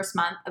 off your first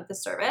month of the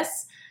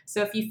service.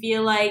 So if you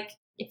feel like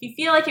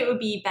it would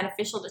be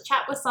beneficial to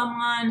chat with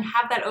someone,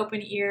 have that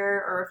open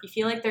ear, or if you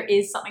feel like there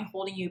is something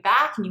holding you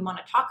back and you want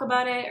to talk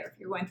about it, or if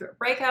you're going through a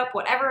breakup,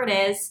 whatever it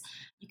is,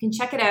 you can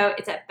check it out.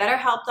 It's at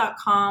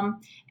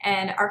betterhelp.com,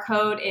 and our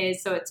code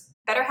is, so it's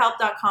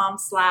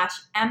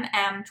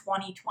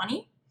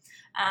betterhelp.com/MM2020.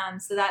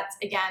 So that's,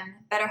 again,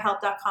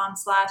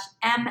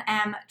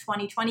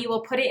 betterhelp.com/MM2020.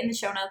 We'll put it in the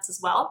show notes as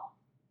well.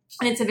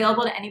 And it's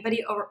available to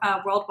anybody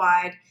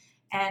worldwide.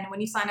 And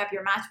when you sign up,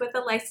 you're matched with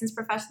a licensed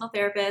professional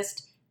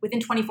therapist within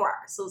 24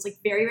 hours. So it's like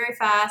very, very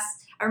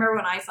fast. I remember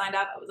when I signed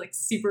up, I was like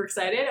super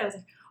excited. I was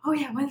like, oh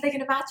yeah, when are they going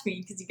to match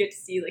me? Because you get to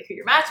see like who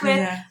you're matched with.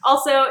 Yeah.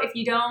 Also, if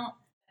you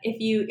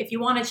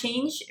want to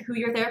change who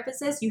your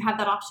therapist is, you have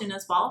that option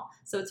as well.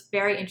 So it's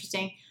very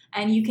interesting.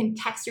 And you can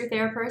text your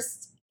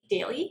therapist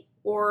daily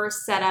or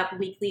set up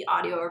weekly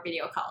audio or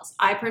video calls.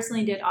 I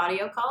personally did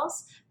audio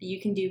calls, but you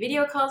can do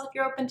video calls if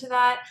you're open to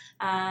that.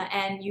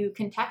 And you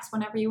can text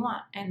whenever you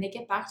want, and they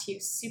get back to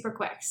you super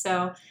quick.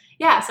 So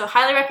yeah, so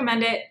highly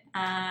recommend it.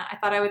 I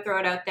thought I would throw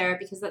it out there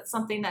because that's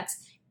something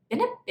that's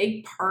been a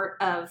big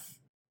part of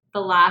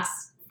the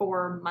last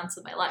 4 months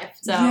of my life.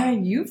 So yeah,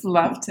 you've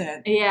loved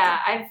it.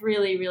 Yeah, I've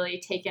really, really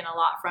taken a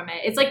lot from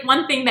it. It's like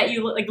one thing that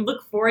you like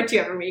look forward to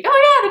every week.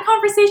 Oh yeah, the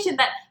conversation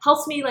that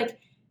helps me like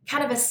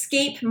kind of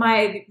escape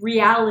my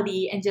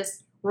reality and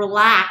just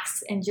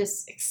relax and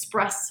just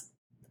express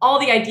all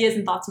the ideas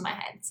and thoughts in my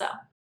head. So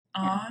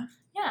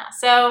yeah.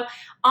 So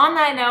on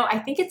that note, I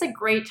think it's a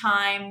great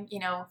time,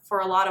 for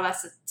a lot of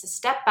us to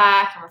step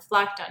back and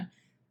reflect on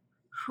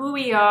who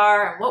we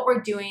are and what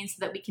we're doing so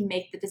that we can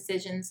make the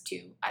decisions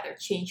to either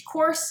change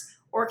course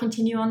or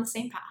continue on the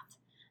same path.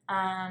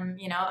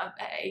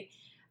 I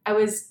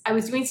was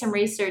doing some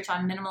research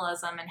on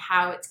minimalism and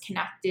how it's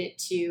connected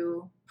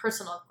to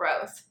personal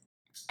growth.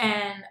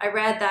 And I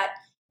read that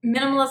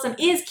minimalism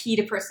is key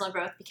to personal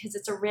growth because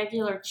it's a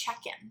regular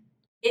check-in.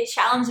 It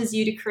challenges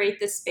you to create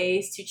this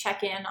space to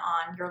check in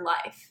on your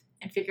life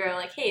and figure out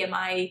like, hey, am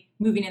I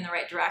moving in the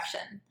right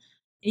direction? And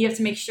you have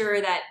to make sure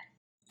that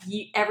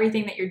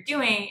everything that you're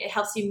doing, it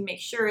helps you make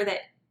sure that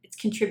it's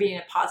contributing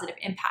a positive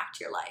impact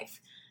to your life.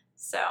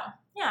 So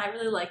yeah, I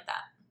really like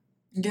that.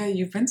 Yeah,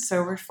 you've been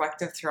so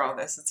reflective through all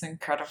this. It's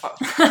incredible.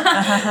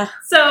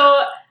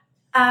 So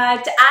to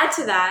add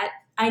to that,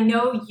 I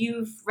know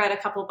you've read a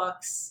couple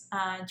books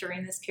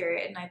during this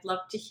period, and I'd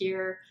love to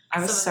hear. I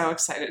was so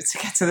excited to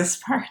get to this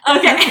part.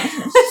 Okay,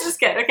 this is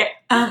good. Okay.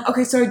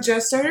 Okay, so I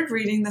just started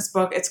reading this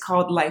book. It's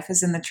called Life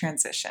is in the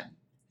Transition.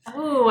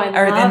 Oh, I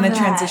love in the that.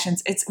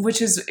 Transitions.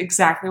 Which is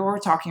exactly what we're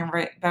talking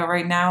about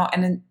right now.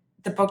 And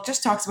the book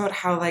just talks about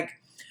how like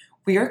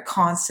we are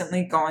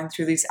constantly going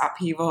through these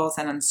upheavals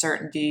and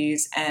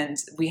uncertainties, and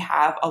we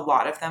have a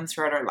lot of them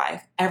throughout our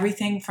life.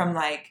 Everything from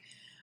like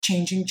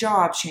changing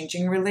jobs,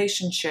 changing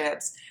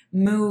relationships,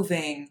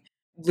 moving,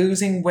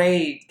 losing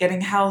weight,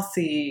 getting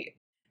healthy,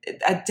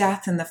 a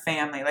death in the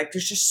family. Like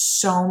there's just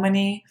so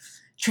many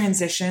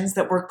transitions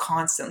that we're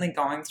constantly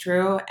going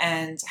through,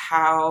 and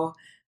how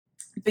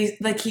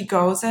like he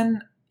goes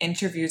and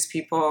interviews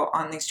people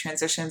on these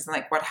transitions and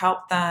like what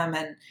helped them.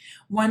 And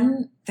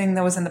one thing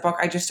that was in the book,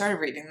 I just started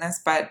reading this,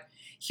 but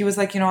he was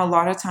like, a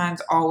lot of times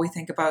all we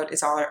think about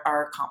is all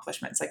our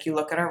accomplishments. Like you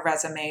look at our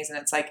resumes and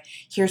it's like,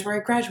 here's where I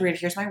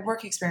graduated, here's my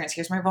work experience,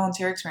 here's my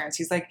volunteer experience.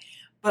 He's like,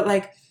 but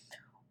like,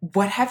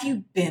 what have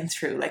you been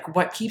through? Like,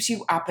 what keeps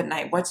you up at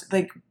night? What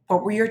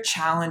were your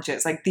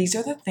challenges? Like, these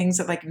are the things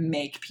that like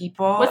make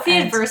people. What's the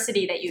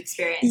adversity that you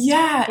experienced?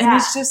 Yeah. And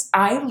it's just,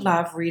 I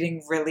love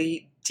reading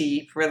really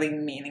deep, really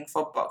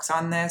meaningful books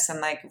on this,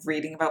 and like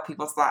reading about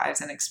people's lives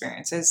and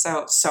experiences.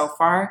 So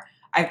far,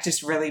 I've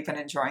just really been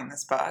enjoying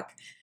this book.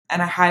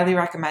 And I highly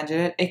recommend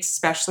it,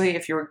 especially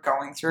if you're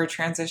going through a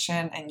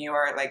transition and you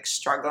are like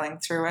struggling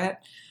through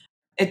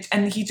it.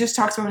 And he just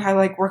talks about how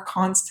like we're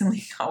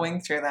constantly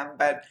going through them,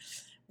 but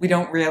we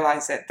don't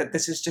realize that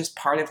this is just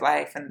part of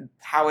life and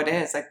how it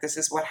is. Like this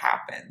is what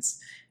happens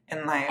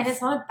in life. And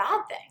it's not a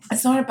bad thing.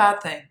 It's not a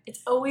bad thing. It's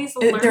always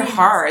learning. They're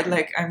hard.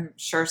 Like I'm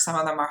sure some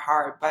of them are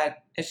hard, but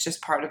it's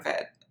just part of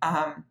it.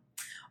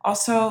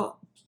 Also,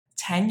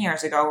 10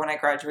 years ago when I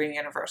graduated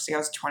university, I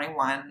was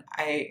 21.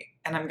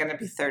 I'm going to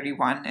be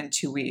 31 in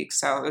 2 weeks.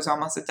 So it was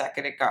almost a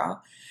decade ago.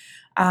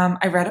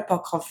 I read a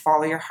book called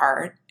Follow Your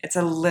Heart. It's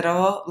a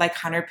little like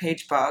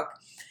 100-page book.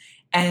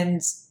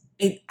 And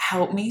it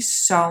helped me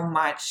so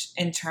much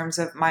in terms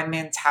of my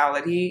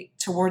mentality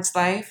towards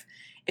life.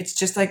 It's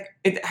just like,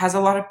 it has a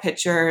lot of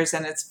pictures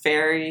and it's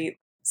very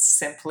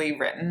simply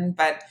written,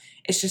 but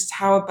it's just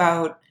how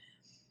about,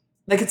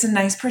 like, it's a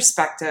nice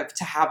perspective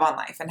to have on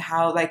life, and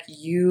how like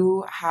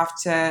you have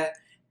to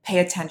pay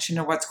attention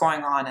to what's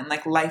going on, and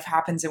like life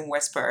happens in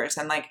whispers,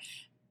 and like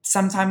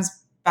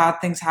sometimes bad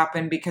things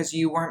happen because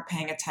you weren't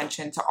paying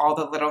attention to all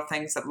the little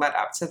things that led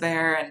up to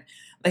there. And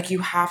like you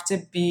have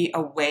to be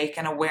awake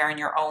and aware in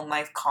your own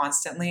life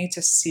constantly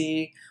to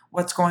see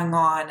what's going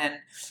on, and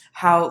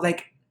how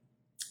like,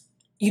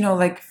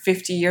 like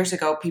 50 years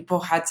ago, people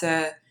had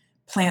to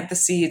plant the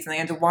seeds and they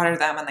had to water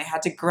them and they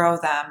had to grow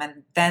them,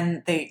 and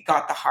then they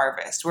got the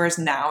harvest. Whereas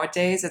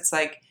nowadays it's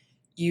like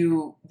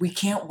we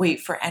can't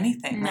wait for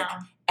anything. No. Like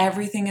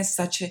everything is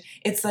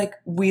it's like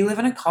we live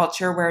in a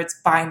culture where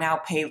it's buy now,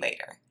 pay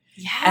later.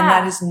 Yeah. And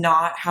that is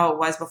not how it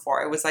was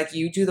before. It was like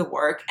you do the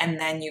work and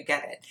then you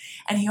get it.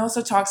 And he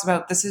also talks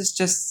about, this is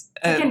just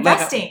like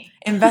investing.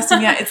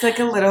 Yeah. It's like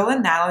a little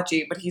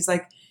analogy, but he's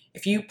like,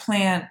 if you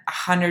plant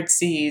 100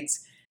 seeds,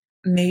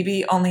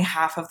 maybe only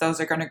half of those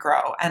are going to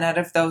grow. And out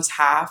of those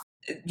half,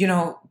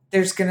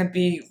 there's going to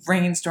be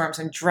rainstorms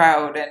and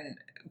drought and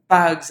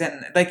bugs.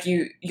 And like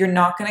you're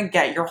not going to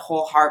get your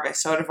whole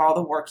harvest. So out of all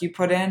the work you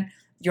put in,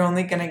 you're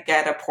only going to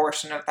get a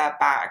portion of that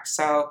back.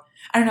 So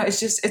I don't know.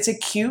 It's a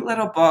cute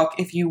little book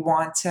if you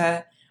want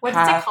to. What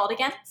is it called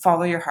again?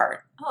 Follow Your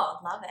Heart. Oh,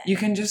 love it. You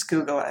can just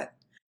Google it.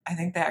 I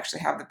think they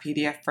actually have the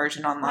PDF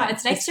version online. Wow,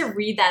 it's nice to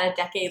read that a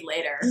decade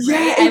later. Yeah,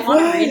 right? I want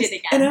to read it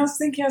again. And I was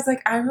thinking,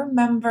 I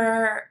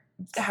remember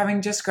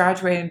having just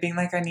graduated and being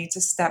like, I need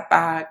to step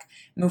back,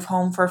 move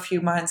home for a few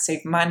months,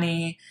 save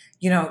money,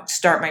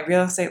 start my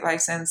real estate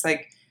license.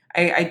 Like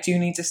I do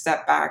need to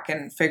step back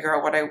and figure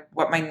out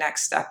what my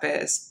next step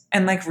is.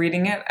 And like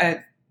reading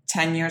it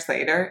 10 years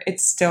later,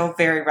 it's still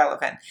very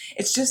relevant.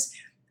 It's just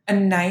a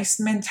nice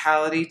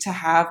mentality to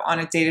have on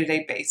a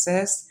day-to-day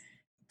basis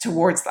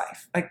towards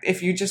life. Like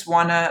if you just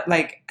want to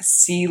like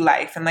see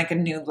life in like a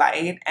new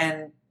light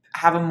and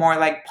have a more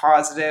like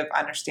positive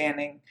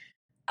understanding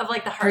of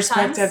like the hard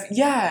perspective. Times?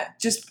 Yeah.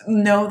 Just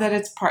know that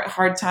it's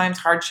hard times,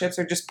 hardships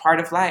are just part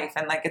of life.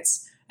 And like,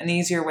 it's an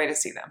easier way to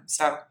see them.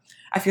 So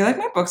I feel like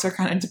my books are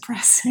kind of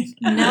depressing.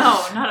 No,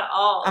 not at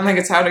all. I'm like,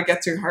 it's how to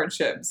get through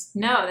hardships.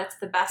 No, that's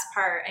the best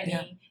part. I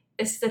mean,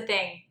 this is the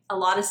thing. A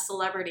lot of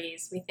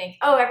celebrities, we think,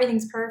 oh,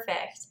 everything's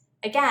perfect.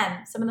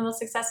 Again, some of the most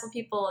successful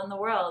people in the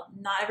world,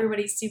 not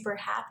everybody's super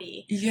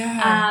happy.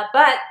 Yeah.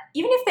 But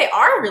even if they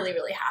are really,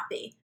 really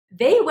happy,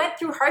 they went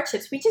through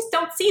hardships. We just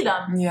don't see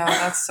them. Yeah,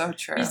 that's so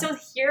true. We just don't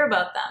hear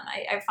about them.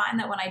 I find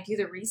that when I do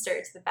the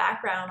research, the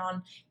background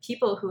on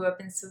people who have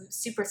been so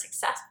super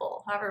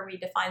successful, however we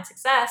define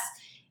success,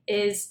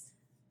 is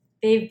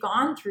they've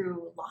gone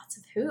through lots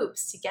of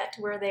hoops to get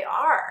to where they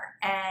are.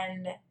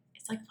 And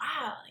it's like,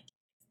 wow, like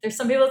there's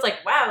some people it's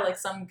like, wow, like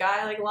some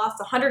guy like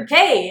lost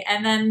 100K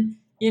and then,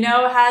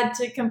 had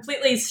to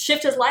completely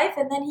shift his life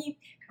and then he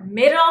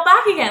made it all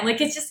back again.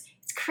 Like it's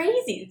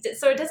crazy.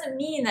 So it doesn't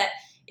mean that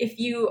if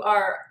you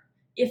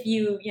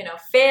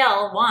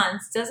fail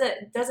once,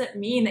 doesn't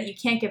mean that you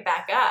can't get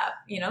back up.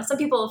 Some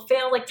people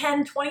fail like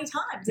 10, 20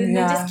 times and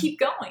they just keep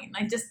going.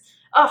 Like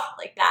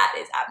that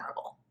is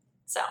admirable.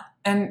 So.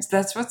 And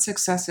that's what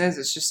success is.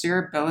 It's just your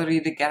ability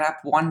to get up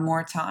one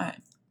more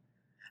time.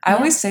 I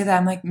always say that.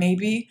 I'm like,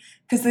 maybe,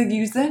 because they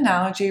use the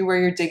analogy where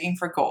you're digging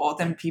for gold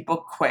and people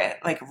quit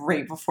like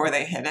right before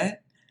they hit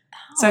it.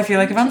 So I feel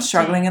like if I'm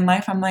struggling in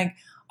life, I'm like,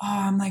 oh,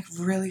 I'm like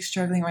really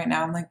struggling right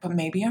now. I'm like, but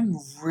maybe I'm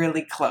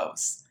really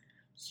close.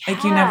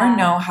 Like, you never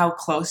know how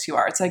close you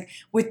are. It's like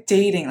with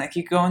dating, like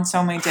you go on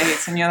so many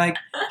dates and you're like,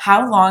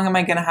 how long am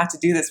I going to have to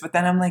do this? But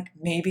then I'm like,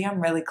 maybe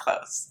I'm really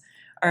close.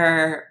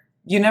 Or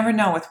you never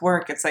know with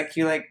work. It's like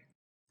you like.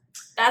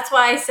 That's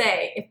why I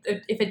say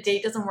if a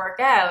date doesn't work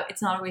out,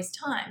 it's not a waste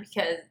of time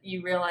because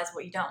you realize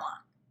what you don't want.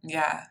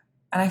 Yeah.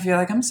 And I feel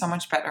like I'm so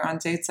much better on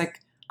dates.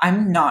 Like,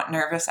 I'm not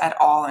nervous at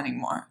all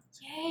anymore.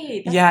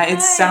 Yay. Yeah, good.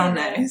 It's so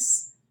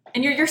nice.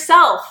 And you're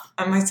yourself.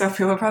 I'm myself.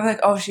 People are probably like,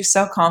 oh, she's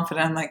so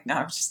confident. I'm like, no,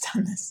 I've just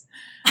done this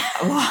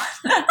a lot.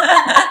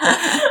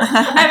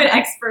 I'm an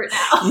expert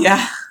now.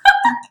 Yeah.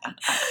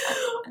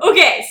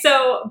 Okay,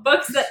 so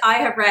books that I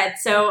have read.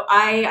 So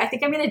I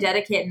think I'm going to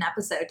dedicate an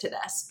episode to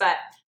this. But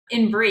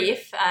in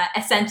brief,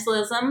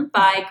 Essentialism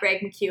by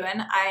Greg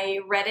McKeown. I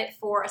read it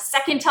for a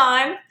second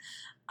time.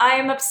 I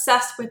am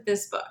obsessed with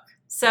this book.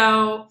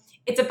 So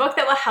it's a book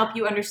that will help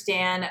you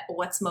understand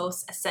what's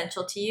most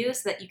essential to you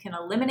so that you can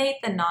eliminate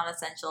the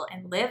non-essential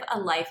and live a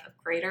life of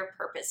greater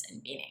purpose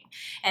and meaning.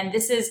 And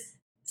this is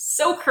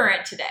so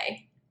current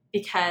today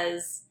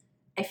because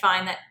I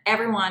find that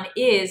everyone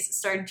is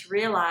starting to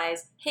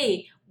realize,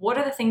 hey, what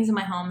are the things in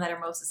my home that are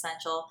most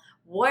essential?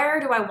 Where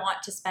do I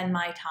want to spend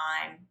my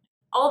time?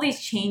 All these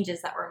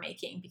changes that we're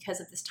making because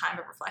of this time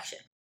of reflection.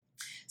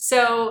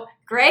 So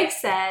Greg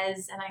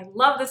says, and I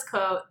love this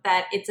quote,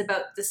 that it's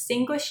about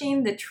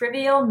distinguishing the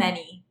trivial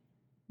many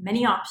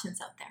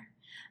options out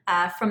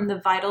there from the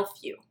vital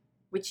few,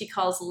 which he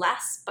calls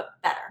less but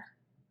better.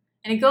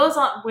 And it goes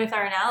on with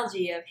our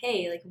analogy of,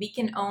 hey, like we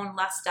can own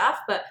less stuff,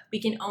 but we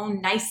can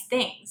own nice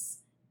things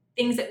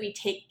that we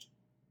take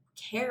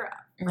care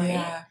of, right?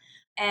 Yeah.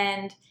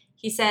 And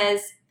he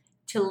says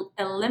to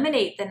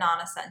eliminate the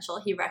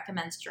non-essential, he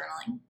recommends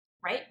journaling.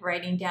 Right?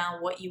 Writing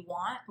down what you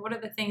want. What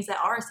are the things that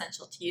are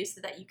essential to you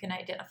so that you can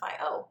identify,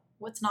 oh,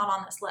 what's not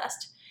on this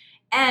list?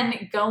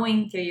 And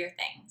going through your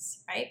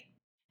things, right?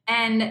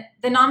 And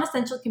the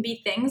non-essential can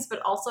be things,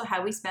 but also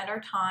how we spend our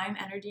time,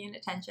 energy, and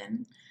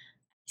attention.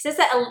 He says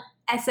that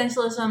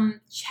essentialism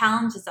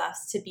challenges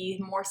us to be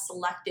more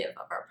selective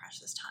of our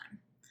precious time.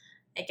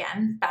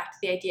 Again, back to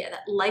the idea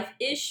that life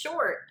is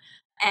short.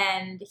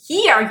 And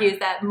he argues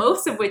that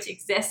most of which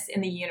exists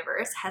in the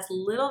universe has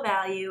little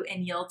value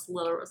and yields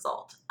little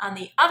result. On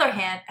the other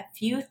hand, a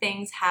few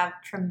things have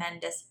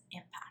tremendous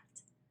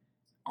impact.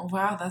 Oh,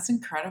 wow, that's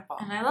incredible.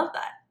 And I love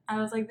that.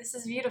 I was like, this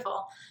is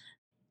beautiful.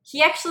 He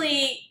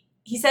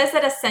says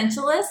that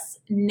essentialists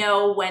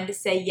know when to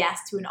say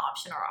yes to an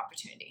option or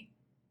opportunity.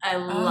 I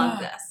love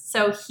this.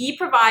 So he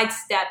provides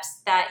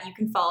steps that you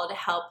can follow to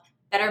help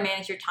better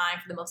manage your time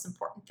for the most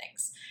important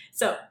things.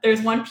 So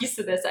there's one piece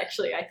of this,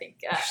 actually, I think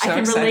I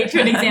can relate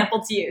to an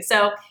example to you.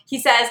 So he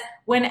says,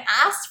 when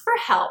asked for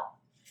help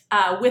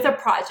with a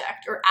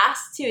project or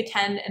asked to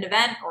attend an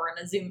event or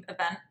in a Zoom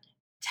event,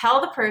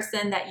 tell the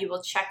person that you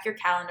will check your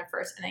calendar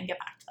first and then get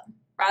back to them,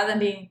 rather than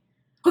being,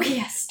 okay,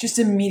 yes. Just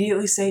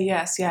immediately say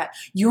yes, yeah.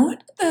 You know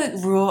what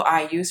the rule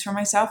I use for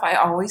myself? I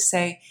always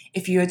say,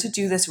 if you had to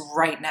do this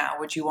right now,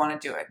 would you want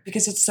to do it?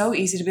 Because it's so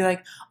easy to be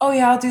like, oh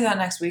yeah, I'll do that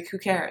next week. Who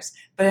cares?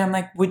 But I'm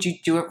like, would you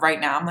do it right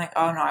now? I'm like,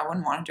 oh no, I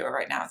wouldn't want to do it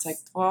right now. It's like,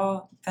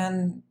 well,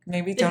 then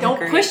maybe don't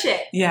agree. Push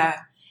it.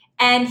 Yeah.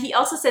 And he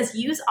also says,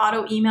 use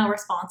auto email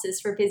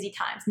responses for busy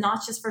times,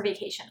 not just for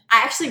vacation.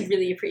 I actually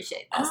really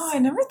appreciate this. Oh, I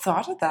never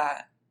thought of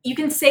that. You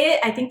can say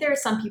it. I think there are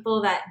some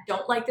people that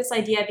don't like this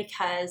idea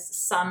because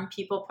some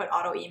people put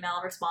auto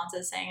email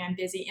responses saying I'm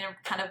busy.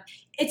 And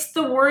it's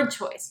the word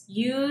choice.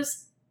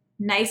 Use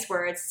nice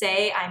words.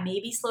 Say I may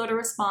be slow to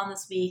respond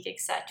this week,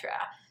 etc.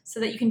 So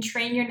that you can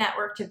train your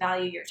network to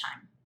value your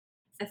time.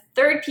 The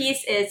third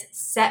piece is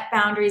set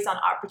boundaries on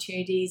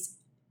opportunities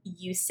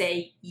you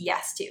say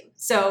yes to.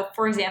 So,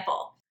 for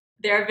example,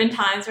 there have been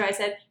times where I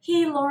said,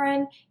 hey,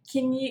 Lauren,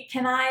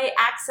 can I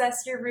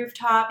access your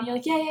rooftop? And you're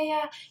like,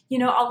 yeah.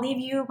 I'll leave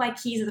you my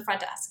keys at the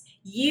front desk.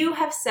 You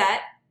have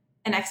set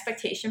an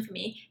expectation for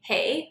me.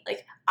 Hey,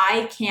 like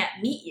I can't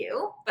meet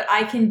you, but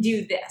I can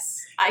do this.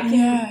 I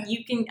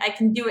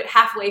can do it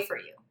halfway for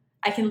you.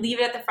 I can leave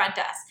it at the front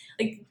desk.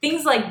 Like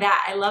things like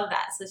that. I love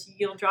that. So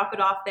you'll drop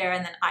it off there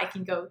and then I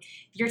can go.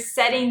 You're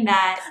setting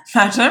that.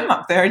 Imagine I'm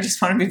up there. I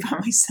just want to be by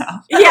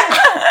myself.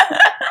 Yeah.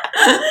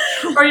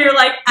 Or you're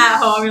like at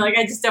home. You're like,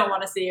 I just don't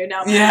want to see you.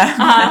 No. Yeah.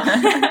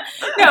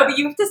 No, but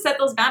you have to set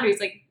those boundaries.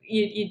 Like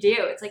you do.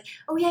 It's like,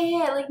 oh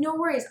yeah. Like no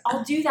worries.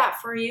 I'll do that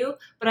for you,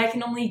 but I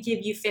can only give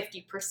you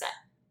 50%.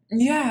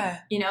 Yeah.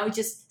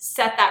 Just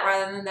set that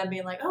rather than them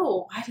being like,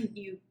 oh, why didn't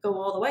you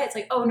go all the way? It's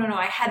like, oh, no,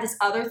 I had this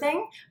other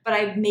thing, but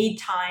I made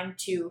time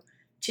to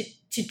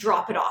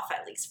drop it off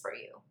at least for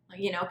you,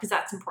 because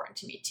that's important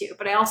to me too.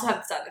 But I also have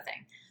this other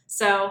thing.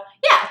 So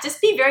yeah,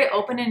 just be very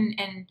open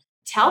and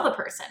tell the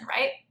person,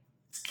 right?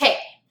 Okay,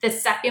 the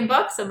second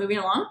book, so moving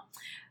along,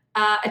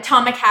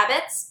 Atomic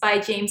Habits by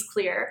James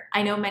Clear.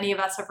 I know many of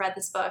us have read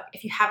this book.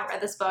 If you haven't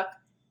read this book,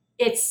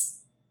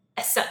 it's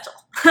essential.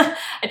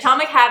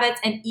 Atomic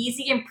Habits, an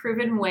easy and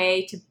proven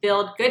way to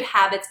build good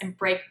habits and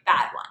break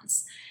bad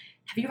ones.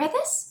 Have you read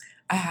this?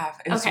 I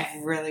have. It was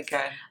really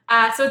good.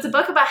 So it's a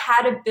book about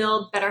how to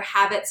build better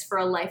habits for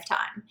a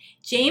lifetime.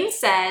 James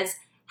says,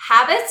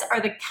 Habits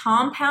are the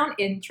compound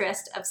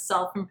interest of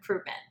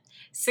self-improvement.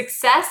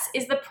 Success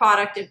is the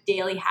product of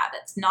daily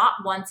habits, not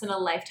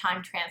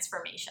once-in-a-lifetime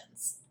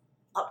transformations.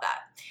 Love that.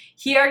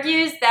 He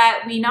argues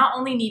that we not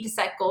only need to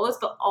set goals,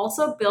 but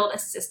also build a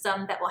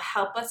system that will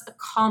help us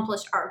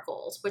accomplish our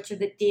goals, which are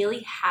the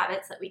daily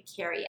habits that we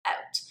carry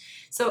out.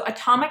 So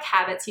atomic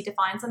habits, he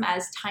defines them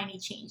as tiny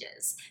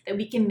changes that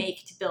we can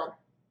make to build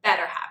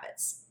better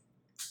habits.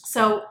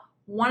 So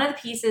one of the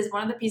pieces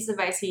of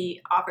advice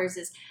he offers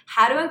is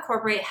how to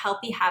incorporate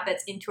healthy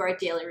habits into our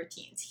daily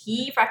routines.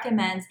 He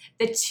recommends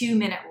the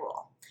 2-minute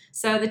rule.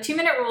 So the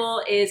 2-minute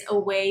rule is a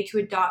way to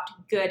adopt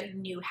good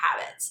new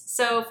habits.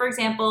 So for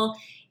example,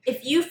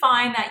 if you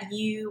find that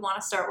you want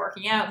to start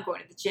working out and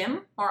going to the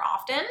gym more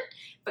often,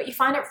 but you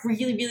find it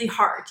really, really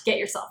hard to get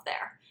yourself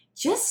there,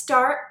 just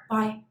start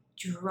by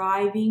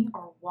driving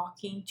or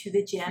walking to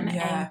the gym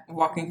and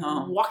walking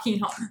home.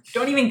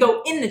 Don't even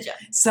go in the gym.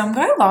 Some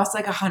guy lost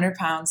like 100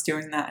 pounds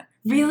doing that.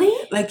 Really?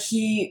 Like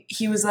he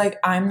was like,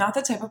 I'm not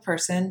the type of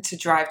person to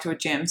drive to a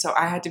gym, so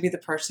I had to be the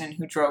person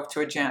who drove to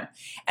a gym.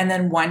 And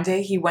then one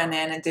day he went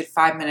in and did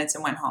 5 minutes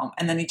and went home.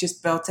 And then he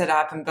just built it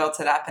up. And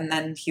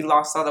then he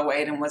lost all the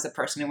weight and was the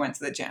person who went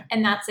to the gym.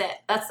 And that's it.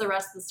 That's the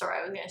rest of the story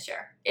I was going to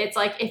share. It's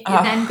like if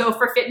you then go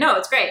for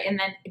it's great. And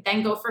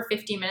then go for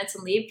 15 minutes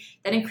and leave,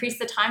 then increase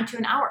the time to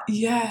an hour.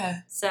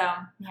 Yeah. So,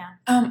 yeah.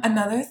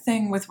 Another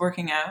thing with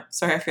working out,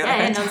 sorry, I feel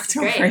like I talked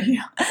over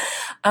you.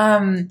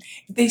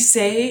 They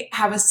say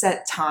have a set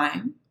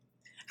time,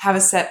 have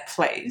a set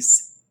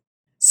place.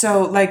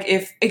 So like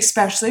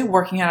especially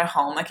working out at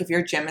home, like if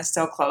your gym is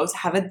still closed,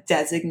 have a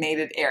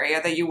designated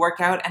area that you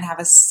work out and have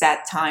a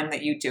set time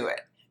that you do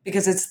it.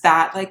 Because it's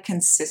that like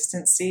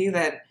consistency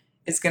that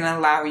is going to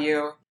allow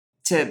you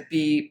to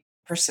be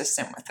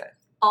persistent with it.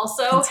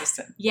 Also,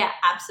 consistent. Yeah,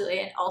 absolutely.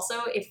 And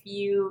also if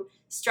you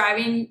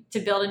striving to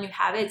build a new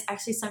habit, it's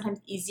actually sometimes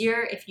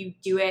easier if you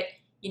do it,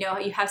 you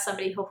have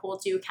somebody who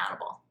holds you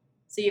accountable.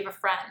 So you have a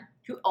friend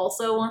who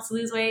also wants to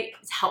lose weight.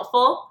 It's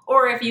helpful.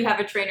 Or if you have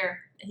a trainer,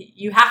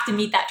 you have to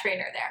meet that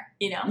trainer there,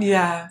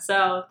 Yeah.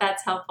 So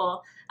that's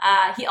helpful.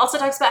 He also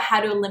talks about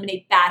how to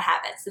eliminate bad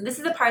habits. And this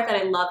is the part that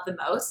I love the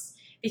most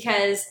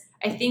because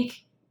I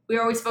think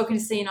we're always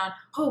focusing on,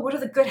 what are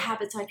the good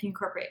habits I can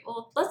incorporate?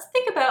 Well, let's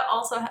think about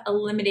also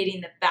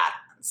eliminating the bad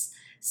ones.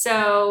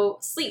 So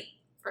sleep,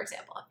 for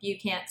example. If you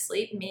can't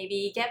sleep,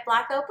 maybe get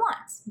blackout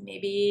blinds.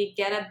 Maybe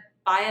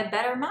buy a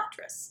better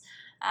mattress.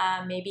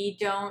 Maybe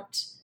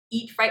don't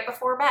eat right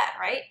before bed,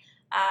 right?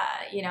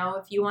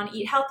 If you want to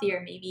eat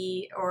healthier,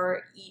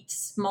 or eat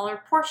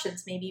smaller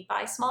portions, maybe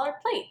buy smaller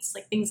plates,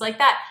 like things like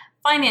that.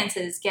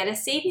 Finances, get a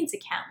savings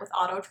account with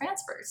auto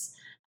transfers.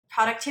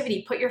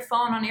 Productivity, put your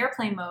phone on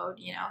airplane mode.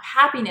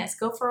 Happiness,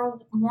 go for a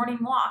morning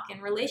walk.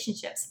 In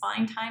relationships,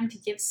 find time to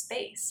give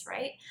space,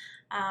 right?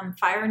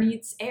 Fire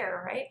needs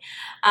air,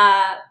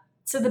 right?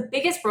 So the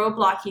biggest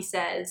roadblock, he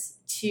says,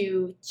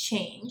 to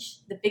change,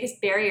 the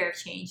biggest barrier of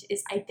change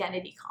is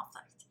identity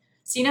conflict.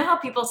 So you know how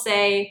people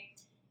say,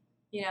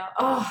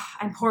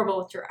 I'm horrible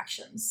with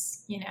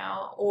directions,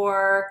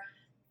 or,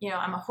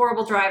 I'm a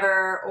horrible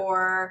driver,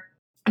 or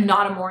I'm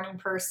not a morning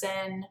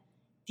person.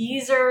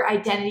 These are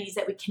identities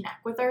that we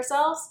connect with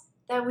ourselves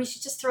that we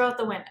should just throw out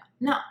the window.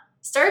 No,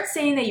 start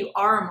saying that you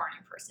are a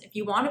morning person. If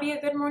you want to be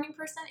a good morning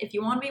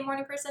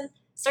person,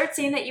 start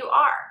saying that you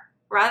are,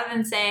 rather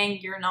than saying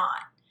you're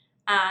not.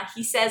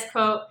 He says,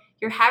 quote,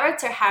 your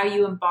habits are how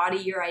you embody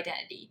your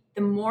identity.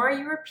 The more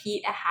you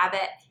repeat a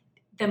habit,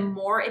 the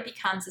more it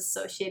becomes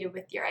associated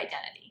with your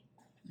identity.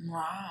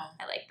 Wow.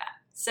 I like that.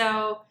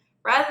 So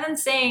rather than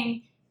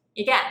saying,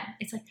 again,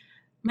 it's like,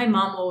 my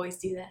mom will always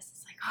do this.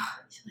 It's like,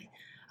 she's like,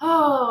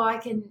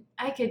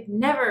 I could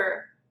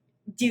never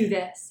do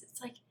this.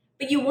 It's like,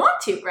 but you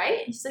want to,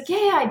 right? And she's like,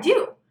 yeah, I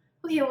do.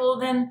 Okay, well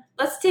then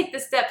let's take the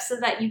steps so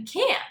that you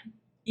can,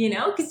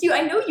 because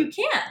I know you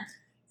can.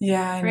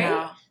 Yeah, I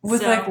know.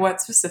 With like what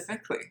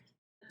specifically?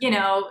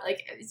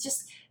 It's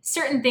just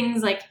certain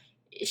things. Like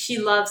she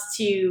loves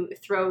to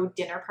throw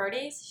dinner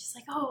parties. She's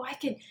like,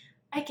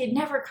 I could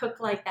never cook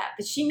like that,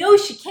 but she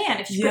knows she can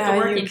if she put the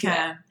work into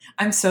it.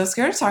 I'm so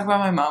scared to talk about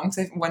my mom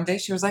because one day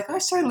she was like, I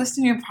started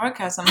listening to your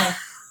podcast. I'm like,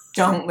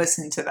 don't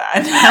listen to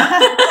that.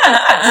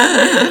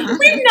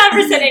 We've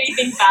never said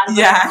anything bad about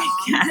yeah.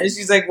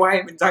 She's like, why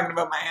have you been talking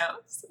about my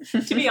house?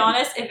 To be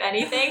honest, if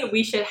anything,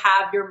 we should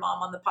have your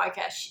mom on the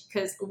podcast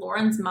because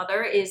Lauren's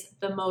mother is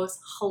the most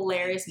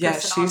hilarious person on the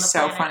planet. Yeah, she's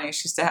so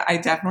funny. I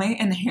definitely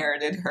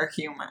inherited her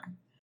humor.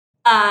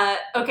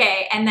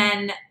 Okay, and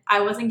then I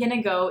wasn't going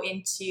to go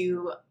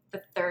into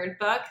the third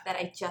book that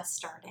I just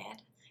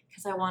started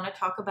because I want to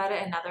talk about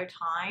it another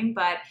time,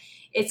 but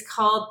it's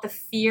called The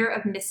Fear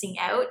of Missing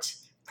Out,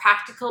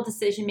 Practical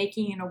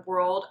Decision-Making in a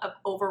World of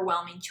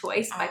Overwhelming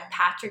Choice by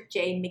Patrick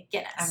J.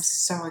 McGinnis. I'm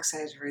so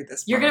excited to read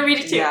this book. You're going to read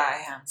it too? Yeah,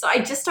 I am. So I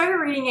just started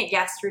reading it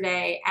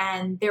yesterday,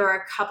 and there were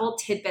a couple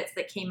tidbits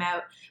that came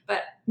out,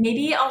 but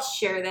maybe I'll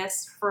share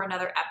this for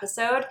another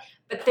episode.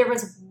 But there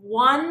was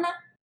one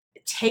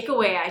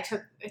takeaway I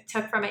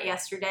took from it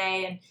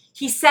yesterday, and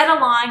he said a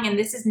line, and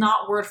this is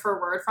not word for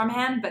word from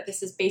him, but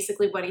this is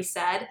basically what he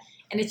said,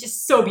 And it's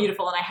just so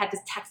beautiful. And I had to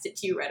text it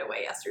to you right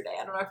away yesterday.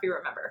 I don't know if you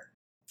remember.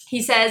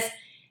 He says,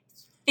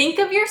 think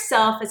of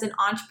yourself as an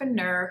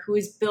entrepreneur who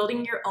is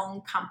building your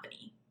own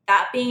company,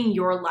 that being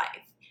your life,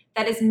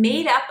 that is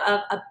made up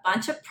of a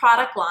bunch of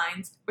product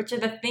lines, which are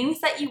the things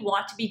that you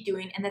want to be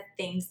doing and the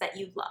things that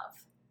you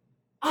love.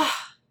 Oh,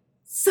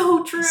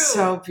 so true.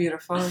 So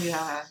beautiful.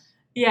 Yeah.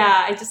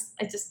 Yeah, I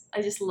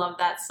just love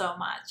that so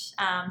much.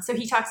 So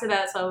he talks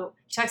about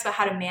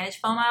how to manage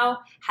FOMO,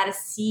 how to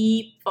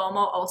see FOMO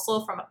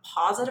also from a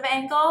positive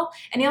angle,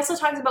 and he also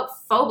talks about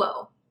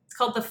FOBO. It's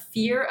called the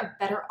fear of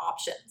better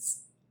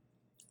options.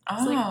 I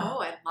was like,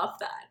 I love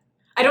that.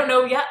 I don't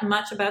know yet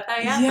much about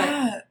that yet.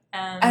 Yeah,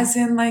 but, as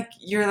in like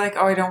you're like,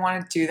 I don't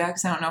want to do that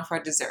because I don't know if I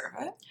deserve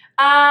it.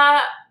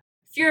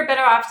 Fear of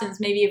better options.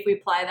 Maybe if we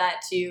apply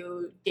that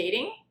to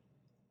dating.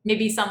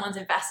 Maybe someone's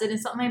invested in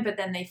something, but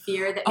then they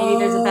fear that maybe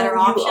there's a better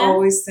option. You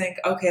always think,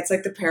 okay, it's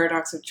like the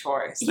paradox of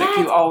choice. Yeah, like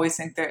you always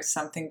think there's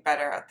something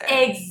better out there.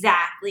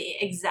 Exactly.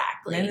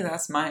 Maybe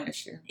that's my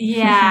issue.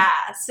 Yeah.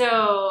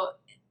 So,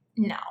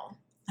 no,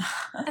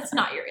 that's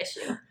not your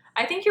issue.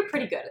 I think you're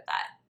pretty good at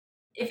that.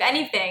 If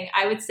anything,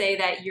 I would say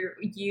that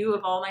you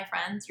of all my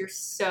friends, you're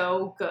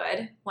so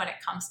good when it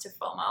comes to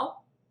FOMO.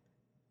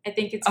 I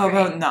think it's great.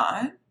 About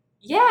not?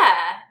 Yeah.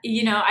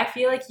 I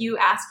feel like you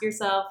ask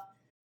yourself,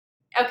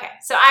 okay,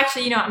 so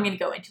actually, I'm going to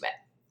go into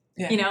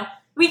it. Yeah.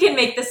 We can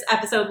make this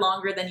episode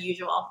longer than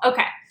usual.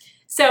 Okay,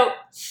 so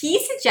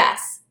he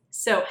suggests,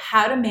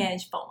 how to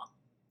manage FOMO.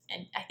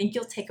 And I think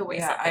you'll take away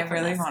something from this. I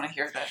really want to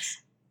hear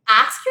this.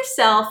 Ask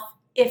yourself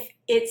if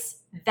it's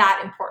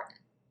that important.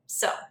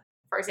 So,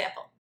 for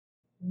example,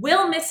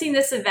 will missing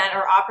this event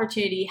or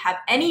opportunity have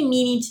any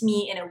meaning to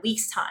me in a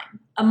week's time,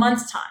 a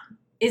month's time?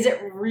 Is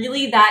it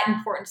really that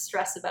important to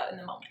stress about in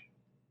the moment?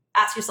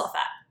 Ask yourself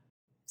that.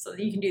 So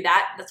you can do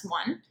that. That's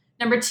one.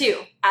 Number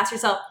 2, ask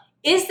yourself,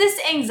 is this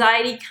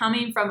anxiety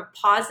coming from a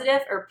positive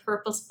or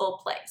purposeful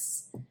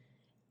place?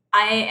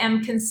 I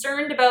am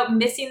concerned about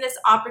missing this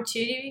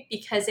opportunity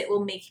because it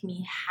will make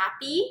me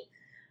happy.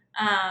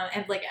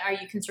 And are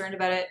you concerned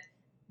about it,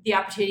 the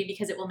opportunity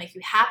because it will make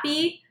you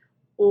happy?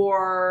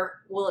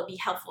 Or will it be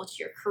helpful to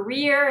your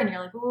career? And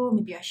you're like, oh,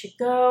 maybe I should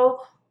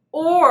go.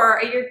 Or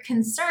are you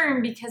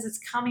concerned because it's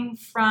coming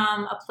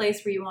from a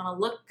place where you want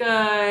to look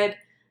good,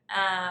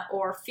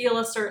 or feel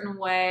a certain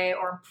way,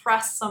 or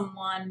impress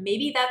someone?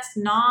 Maybe that's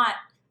not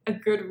a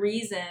good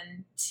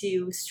reason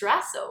to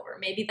stress over.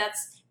 Maybe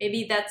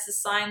that's a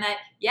sign that,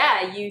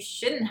 you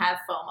shouldn't have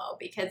FOMO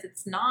because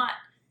it's not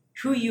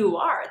who you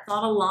are. It's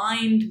not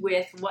aligned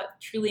with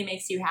what truly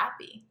makes you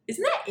happy.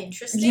 Isn't that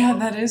interesting? Yeah,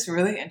 that is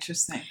really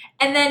interesting.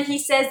 And then he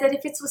says that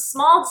if it's with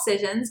small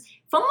decisions,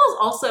 FOMO is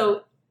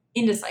also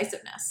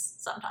indecisiveness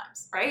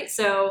sometimes, right?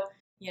 So,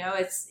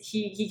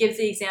 he gives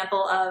the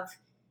example of,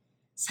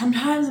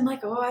 sometimes I'm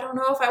like, I don't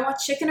know if I want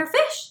chicken or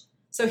fish.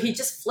 So he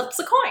just flips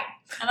a coin.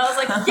 And I was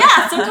like,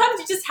 yeah, sometimes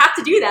you just have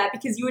to do that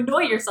because you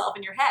annoy yourself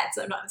in your head.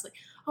 Sometimes like,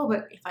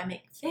 but if I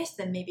make fish,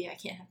 then maybe I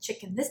can't have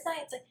chicken this night.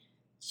 It's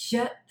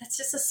like, that's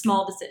just a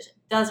small decision.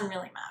 Doesn't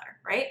really matter,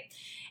 right?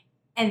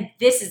 And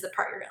this is the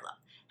part you're going to love.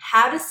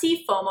 How to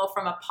see FOMO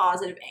from a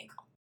positive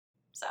angle.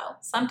 So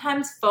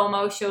sometimes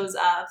FOMO shows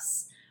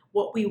us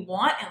what we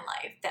want in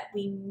life that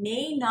we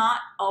may not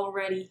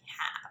already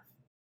have.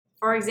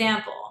 For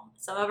example,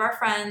 some of our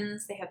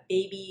friends, they have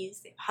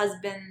babies, they have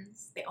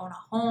husbands, they own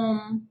a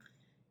home,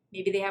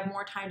 maybe they have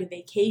more time to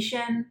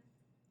vacation.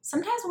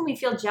 Sometimes when we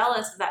feel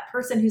jealous of that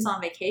person who's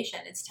on vacation,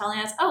 it's telling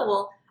us,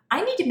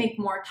 I need to make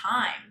more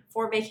time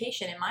for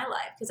vacation in my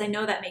life because I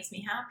know that makes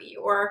me happy.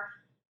 Or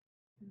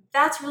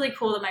that's really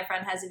cool that my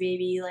friend has a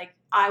baby. Like,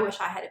 I wish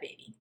I had a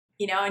baby,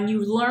 and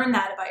you learn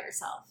that about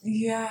yourself.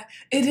 Yeah,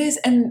 it is.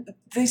 And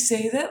they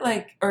say that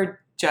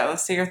or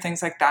jealousy or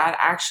things like that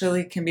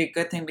actually can be a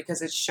good thing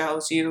because it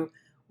shows you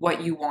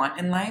what you want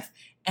in life.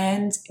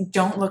 And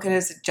don't look at it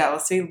as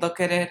jealousy. Look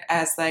at it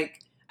as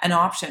an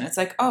option. It's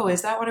like,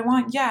 is that what I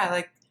want?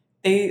 Yeah,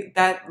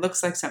 that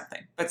looks like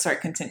something. But sorry,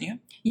 continue.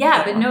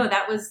 Yeah, but no,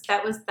 that was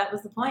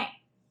the point.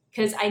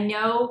 Because I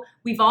know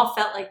we've all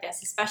felt like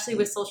this, especially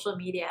with social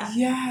media.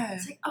 Yeah.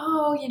 It's like,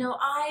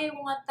 I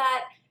want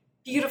that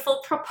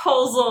beautiful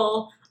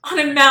proposal on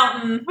a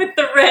mountain with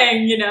the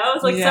ring,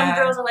 It's like some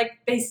girls are like,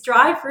 they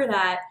strive for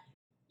that,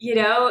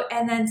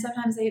 and then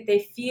sometimes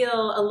they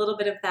feel a little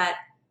bit of that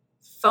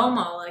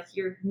FOMO, like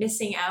you're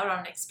missing out on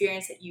an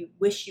experience that you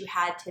wish you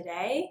had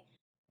today.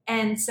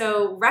 And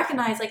so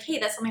recognize hey,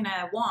 that's something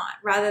that I want,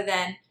 rather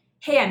than,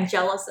 hey, I'm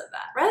jealous of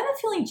that. Rather than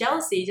feeling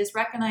jealousy, just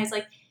recognize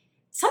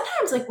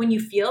sometimes when you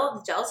feel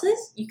the jealousy,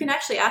 you can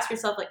actually ask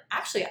yourself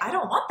actually, I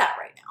don't want that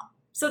right now.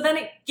 So then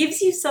it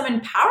gives you some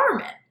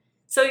empowerment.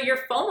 So your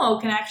FOMO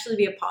can actually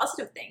be a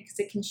positive thing because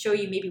it can show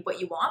you maybe what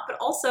you want, but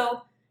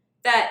also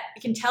that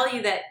it can tell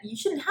you that you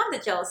shouldn't have the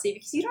jealousy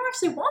because you don't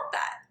actually want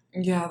that.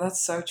 Yeah, that's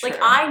so true.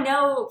 I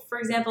know, for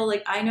example,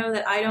 I know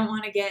that I don't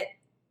want to get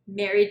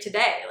married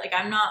today.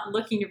 I'm not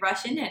looking to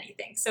rush into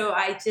anything. So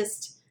I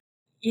just,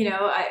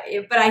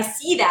 but I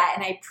see that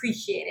and I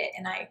appreciate it.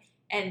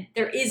 And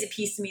there is a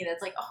piece of me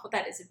that's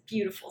that is a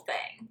beautiful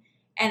thing.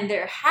 And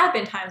there have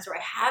been times where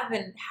I have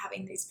been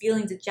having these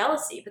feelings of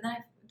jealousy, but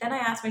then I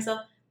ask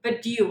myself,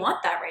 but do you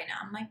want that right now?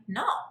 I'm like,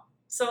 no.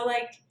 So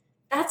like,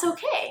 that's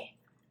okay.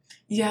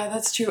 Yeah,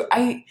 that's true.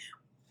 I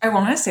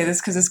want to say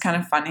this because it's kind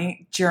of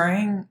funny.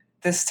 During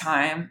this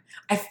time,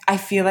 I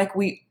feel like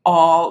we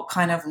all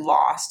kind of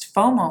lost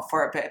FOMO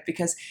for a bit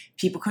because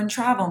people couldn't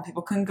travel and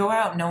people couldn't go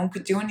out. No one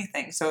could do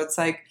anything. So it's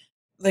like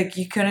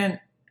you couldn't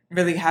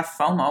really have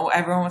FOMO.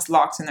 Everyone was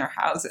locked in their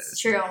houses. It's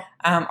true.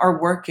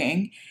 Or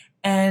working.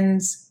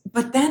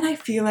 But then I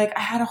feel like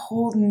I had a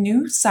whole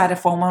new side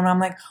of FOMO and I'm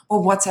like,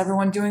 well, what's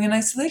everyone doing in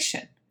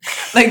isolation?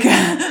 Like,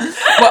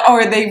 well,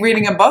 are they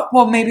reading a book?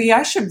 Well, maybe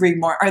I should read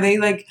more. Are they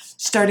like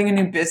starting a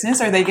new business?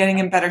 Are they getting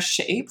in better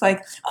shape?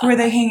 Like, who are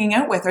they hanging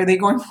out with? Are they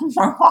going for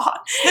more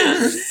walks?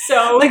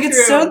 So like, true.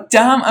 It's so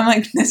dumb. I'm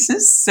like, this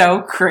is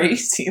so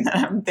crazy that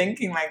I'm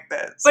thinking like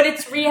this. But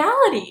it's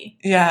reality.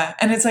 Yeah.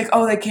 And it's like,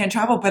 oh, they can't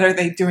travel, but are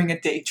they doing a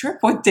day trip?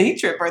 What day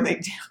trip are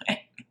they doing?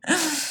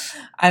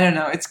 I don't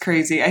know. It's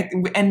crazy.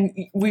 And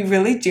we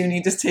really do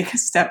need to take a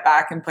step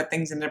back and put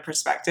things into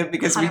perspective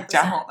because 100%. We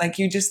don't. Like,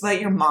 you just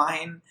let your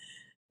mind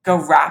go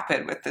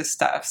rapid with this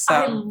stuff. So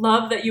I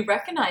love that you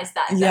recognize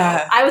that. Though.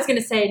 Yeah. I was going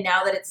to say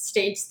now that it's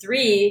stage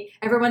 3,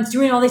 everyone's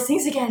doing all these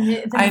things again.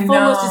 The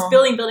FOMO's just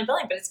building, but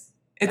it's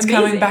amazing.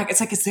 Coming back. It's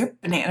like, is their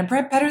banana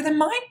bread better than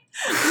mine?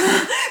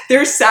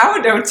 Their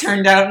sourdough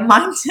turned out,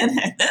 mine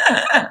didn't.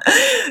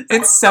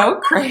 It's so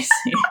crazy.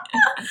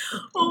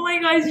 Oh my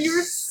gosh,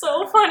 you're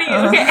so funny.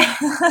 Okay.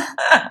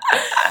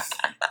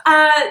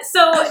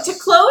 So to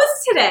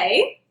close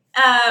today,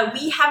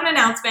 we have an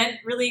announcement,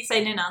 really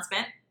exciting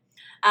announcement.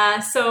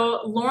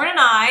 So Lauren and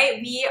I,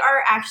 we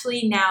are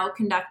actually now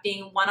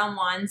conducting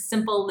one-on-one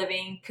simple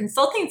living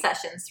consulting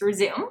sessions through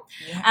Zoom.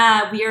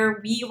 Yeah.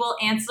 We will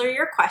answer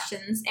your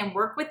questions and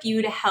work with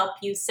you to help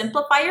you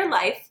simplify your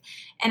life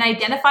and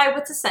identify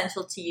what's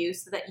essential to you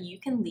so that you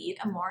can lead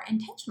a more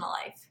intentional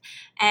life.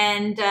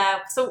 And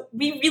so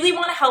we really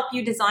want to help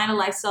you design a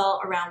lifestyle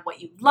around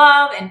what you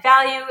love and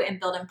value and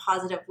build in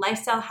positive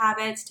lifestyle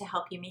habits to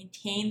help you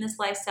maintain this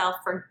lifestyle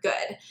for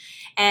good.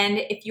 And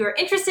if you're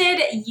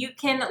interested, you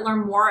can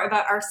learn more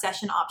about our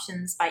session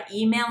options by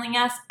emailing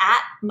us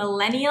at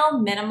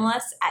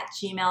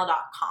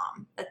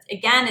millennialminimalist@gmail.com.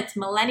 Again, it's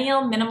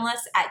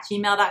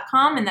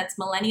millennialminimalist@gmail.com, and that's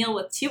millennial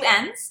with 2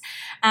 N's,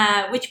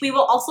 which we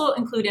will also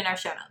include in our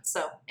show notes.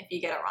 So if you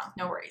get it wrong,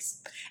 no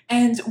worries.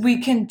 And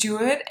we can do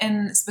it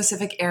in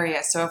specific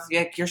areas. So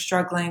if you're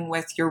struggling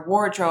with your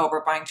wardrobe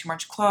or buying too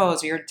much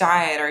clothes or your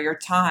diet or your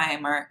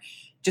time or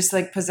just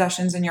like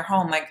possessions in your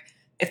home, like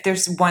if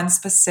there's one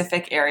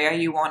specific area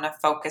you want to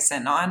focus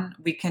in on,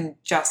 we can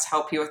just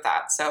help you with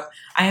that. So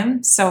I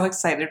am so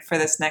excited for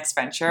this next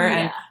venture.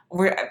 Yeah.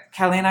 And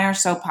Kelly and I are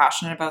so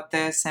passionate about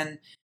this and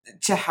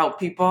to help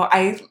people.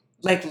 I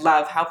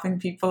love helping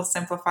people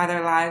simplify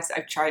their lives.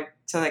 I've tried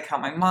to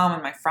help my mom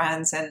and my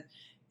friends, and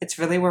it's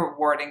really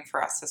rewarding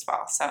for us as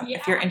well. So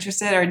if you're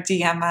interested, or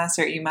DM us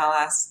or email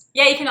us.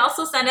 Yeah, you can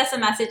also send us a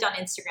message on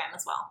Instagram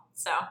as well.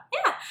 So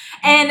yeah.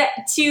 And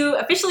to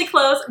officially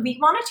close, we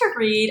wanted to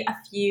read a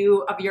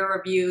few of your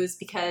reviews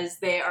because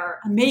they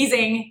are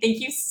amazing. Thank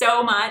you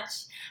so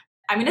much.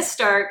 I'm going to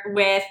start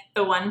with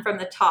the one from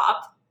the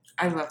top.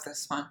 I love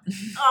this one.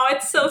 Oh,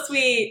 it's so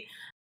sweet.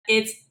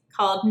 It's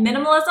called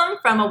Minimalism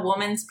from a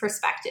Woman's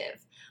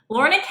Perspective.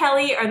 Lauren and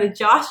Kelly are the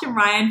Josh and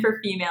Ryan for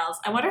females.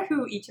 I wonder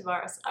who each of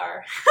us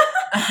are.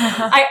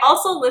 I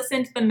also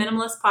listen to the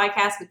Minimalist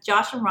podcast with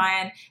Josh and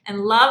Ryan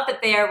and love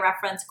that they are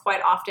referenced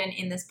quite often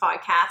in this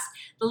podcast.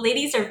 The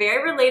ladies are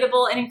very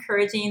relatable and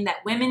encouraging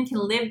that women can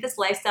live this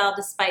lifestyle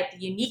despite the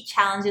unique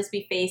challenges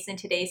we face in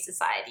today's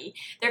society.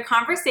 Their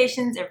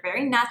conversations are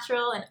very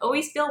natural and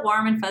always feel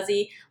warm and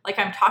fuzzy, like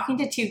I'm talking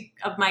to 2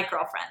 of my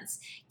girlfriends.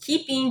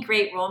 Keep being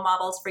great role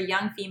models for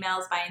young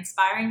females by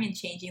inspiring and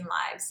changing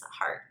lives.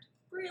 Heart.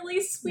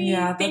 Really sweet.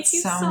 Yeah, thank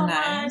you so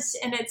nice.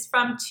 Much. And it's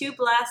from Too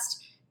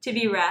Blessed to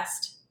Be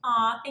Rest.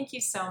 Aw, thank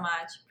you so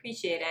much.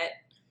 Appreciate it.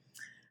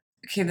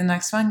 Okay, the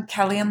next one.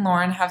 Kelly and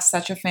Lauren have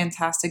such a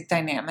fantastic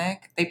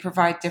dynamic. They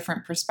provide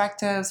different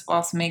perspectives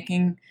whilst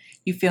making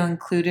you feel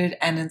included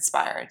and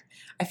inspired.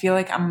 I feel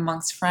like I'm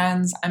amongst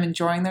friends. I'm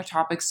enjoying their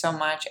topics so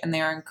much, and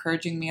they are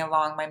encouraging me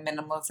along my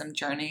minimalism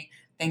journey.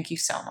 Thank you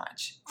so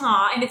much.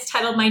 Aw, and it's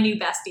titled My New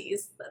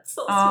Besties. That's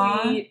so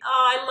sweet. Oh,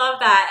 I love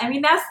that. I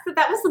mean, that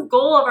was the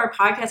goal of our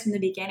podcast from the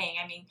beginning.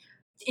 I mean,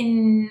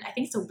 I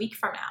think it's a week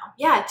from now.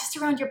 Yeah, just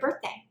around your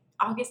birthday,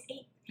 August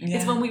 8th. Yeah.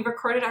 Is when we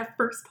recorded our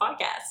first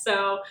podcast.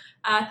 So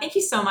thank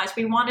you so much.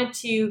 We wanted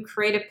to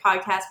create a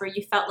podcast where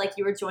you felt like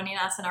you were joining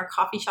us in our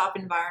coffee shop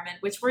environment,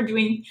 which we're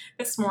doing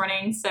this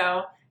morning.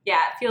 So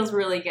yeah, it feels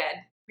really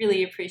good.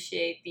 Really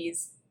appreciate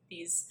these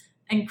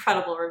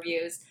incredible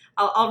reviews.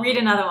 I'll read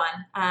another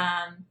one.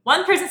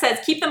 One person says,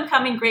 keep them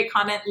coming. Great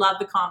content. Love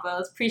the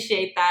combos.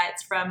 Appreciate that.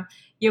 It's from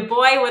your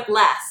boy with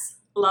less.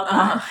 Love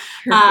that.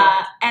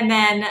 And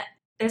then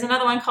there's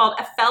another one called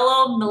A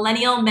Fellow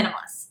Millennial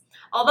Minimalist.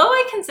 Although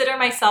I consider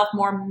myself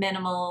more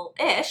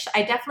minimal-ish,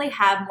 I definitely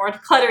have more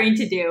decluttering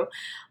to do.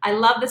 I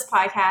love this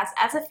podcast.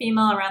 As a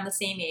female around the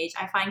same age,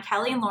 I find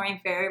Kelly and Lauren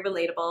very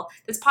relatable.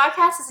 This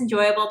podcast is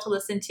enjoyable to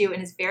listen to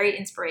and is very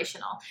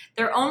inspirational.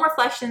 Their own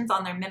reflections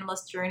on their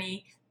minimalist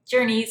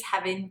journeys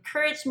have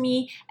encouraged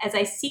me as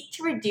I seek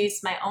to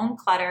reduce my own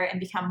clutter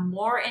and become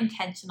more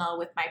intentional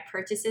with my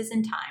purchases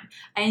and time.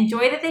 I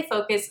enjoy that they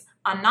focus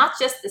on not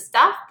just the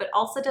stuff, but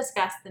also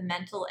discuss the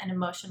mental and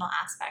emotional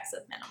aspects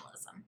of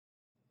minimalism.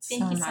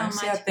 Thank you so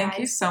much. Yeah, thank guys.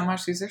 You so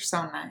much. These are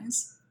so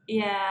nice.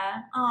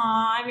 Yeah.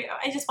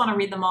 I just want to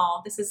read them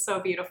all. This is so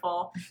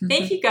beautiful.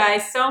 Thank you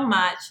guys so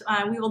much.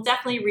 We will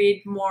definitely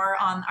read more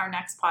on our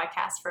next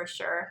podcast for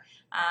sure.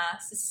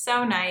 This is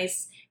so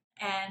nice.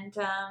 And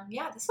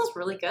this was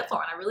really good,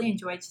 Lauren. I really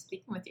enjoyed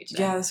speaking with you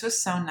today. Yeah, this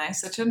was so nice.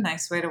 Such a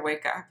nice way to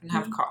wake up and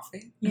have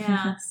coffee.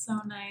 Yeah,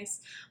 so nice.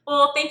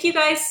 Well, thank you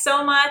guys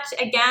so much.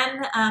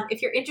 Again,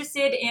 if you're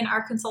interested in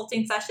our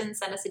consulting session,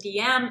 send us a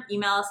DM,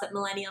 email us at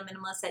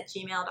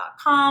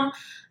millennialminimalist@gmail.com.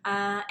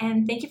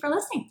 And thank you for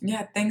listening.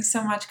 Yeah, thanks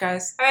so much,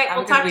 guys. All right,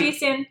 we'll talk to you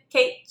soon.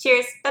 Kate,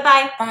 cheers.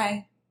 Bye-bye.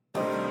 Bye.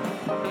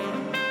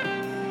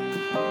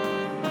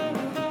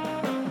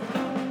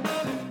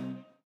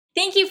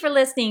 Thank you for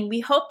listening.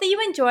 We hope that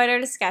you enjoyed our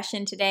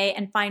discussion today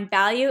and find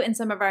value in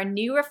some of our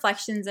new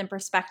reflections and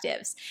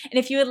perspectives. And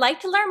if you would like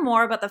to learn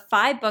more about the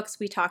 5 books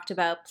we talked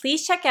about,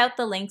 please check out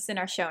the links in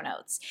our show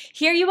notes.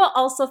 Here you will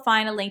also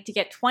find a link to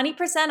get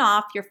 20%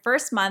 off your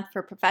first month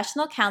for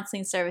professional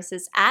counseling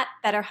services at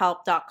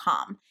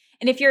betterhelp.com.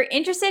 And if you're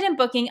interested in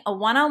booking a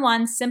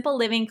one-on-one simple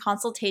living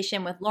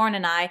consultation with Lauren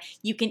and I,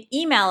 you can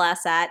email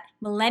us at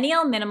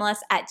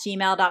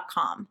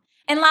millennialminimalist@gmail.com.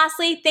 And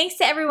lastly, thanks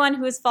to everyone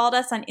who has followed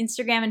us on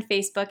Instagram and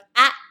Facebook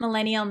at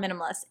Millennial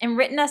Minimalist and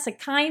written us a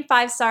kind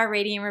 5-star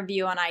rating and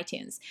review on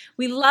iTunes.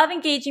 We love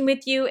engaging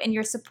with you, and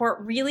your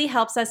support really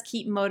helps us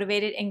keep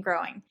motivated and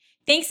growing.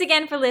 Thanks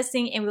again for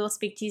listening, and we will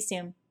speak to you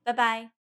soon. Bye-bye.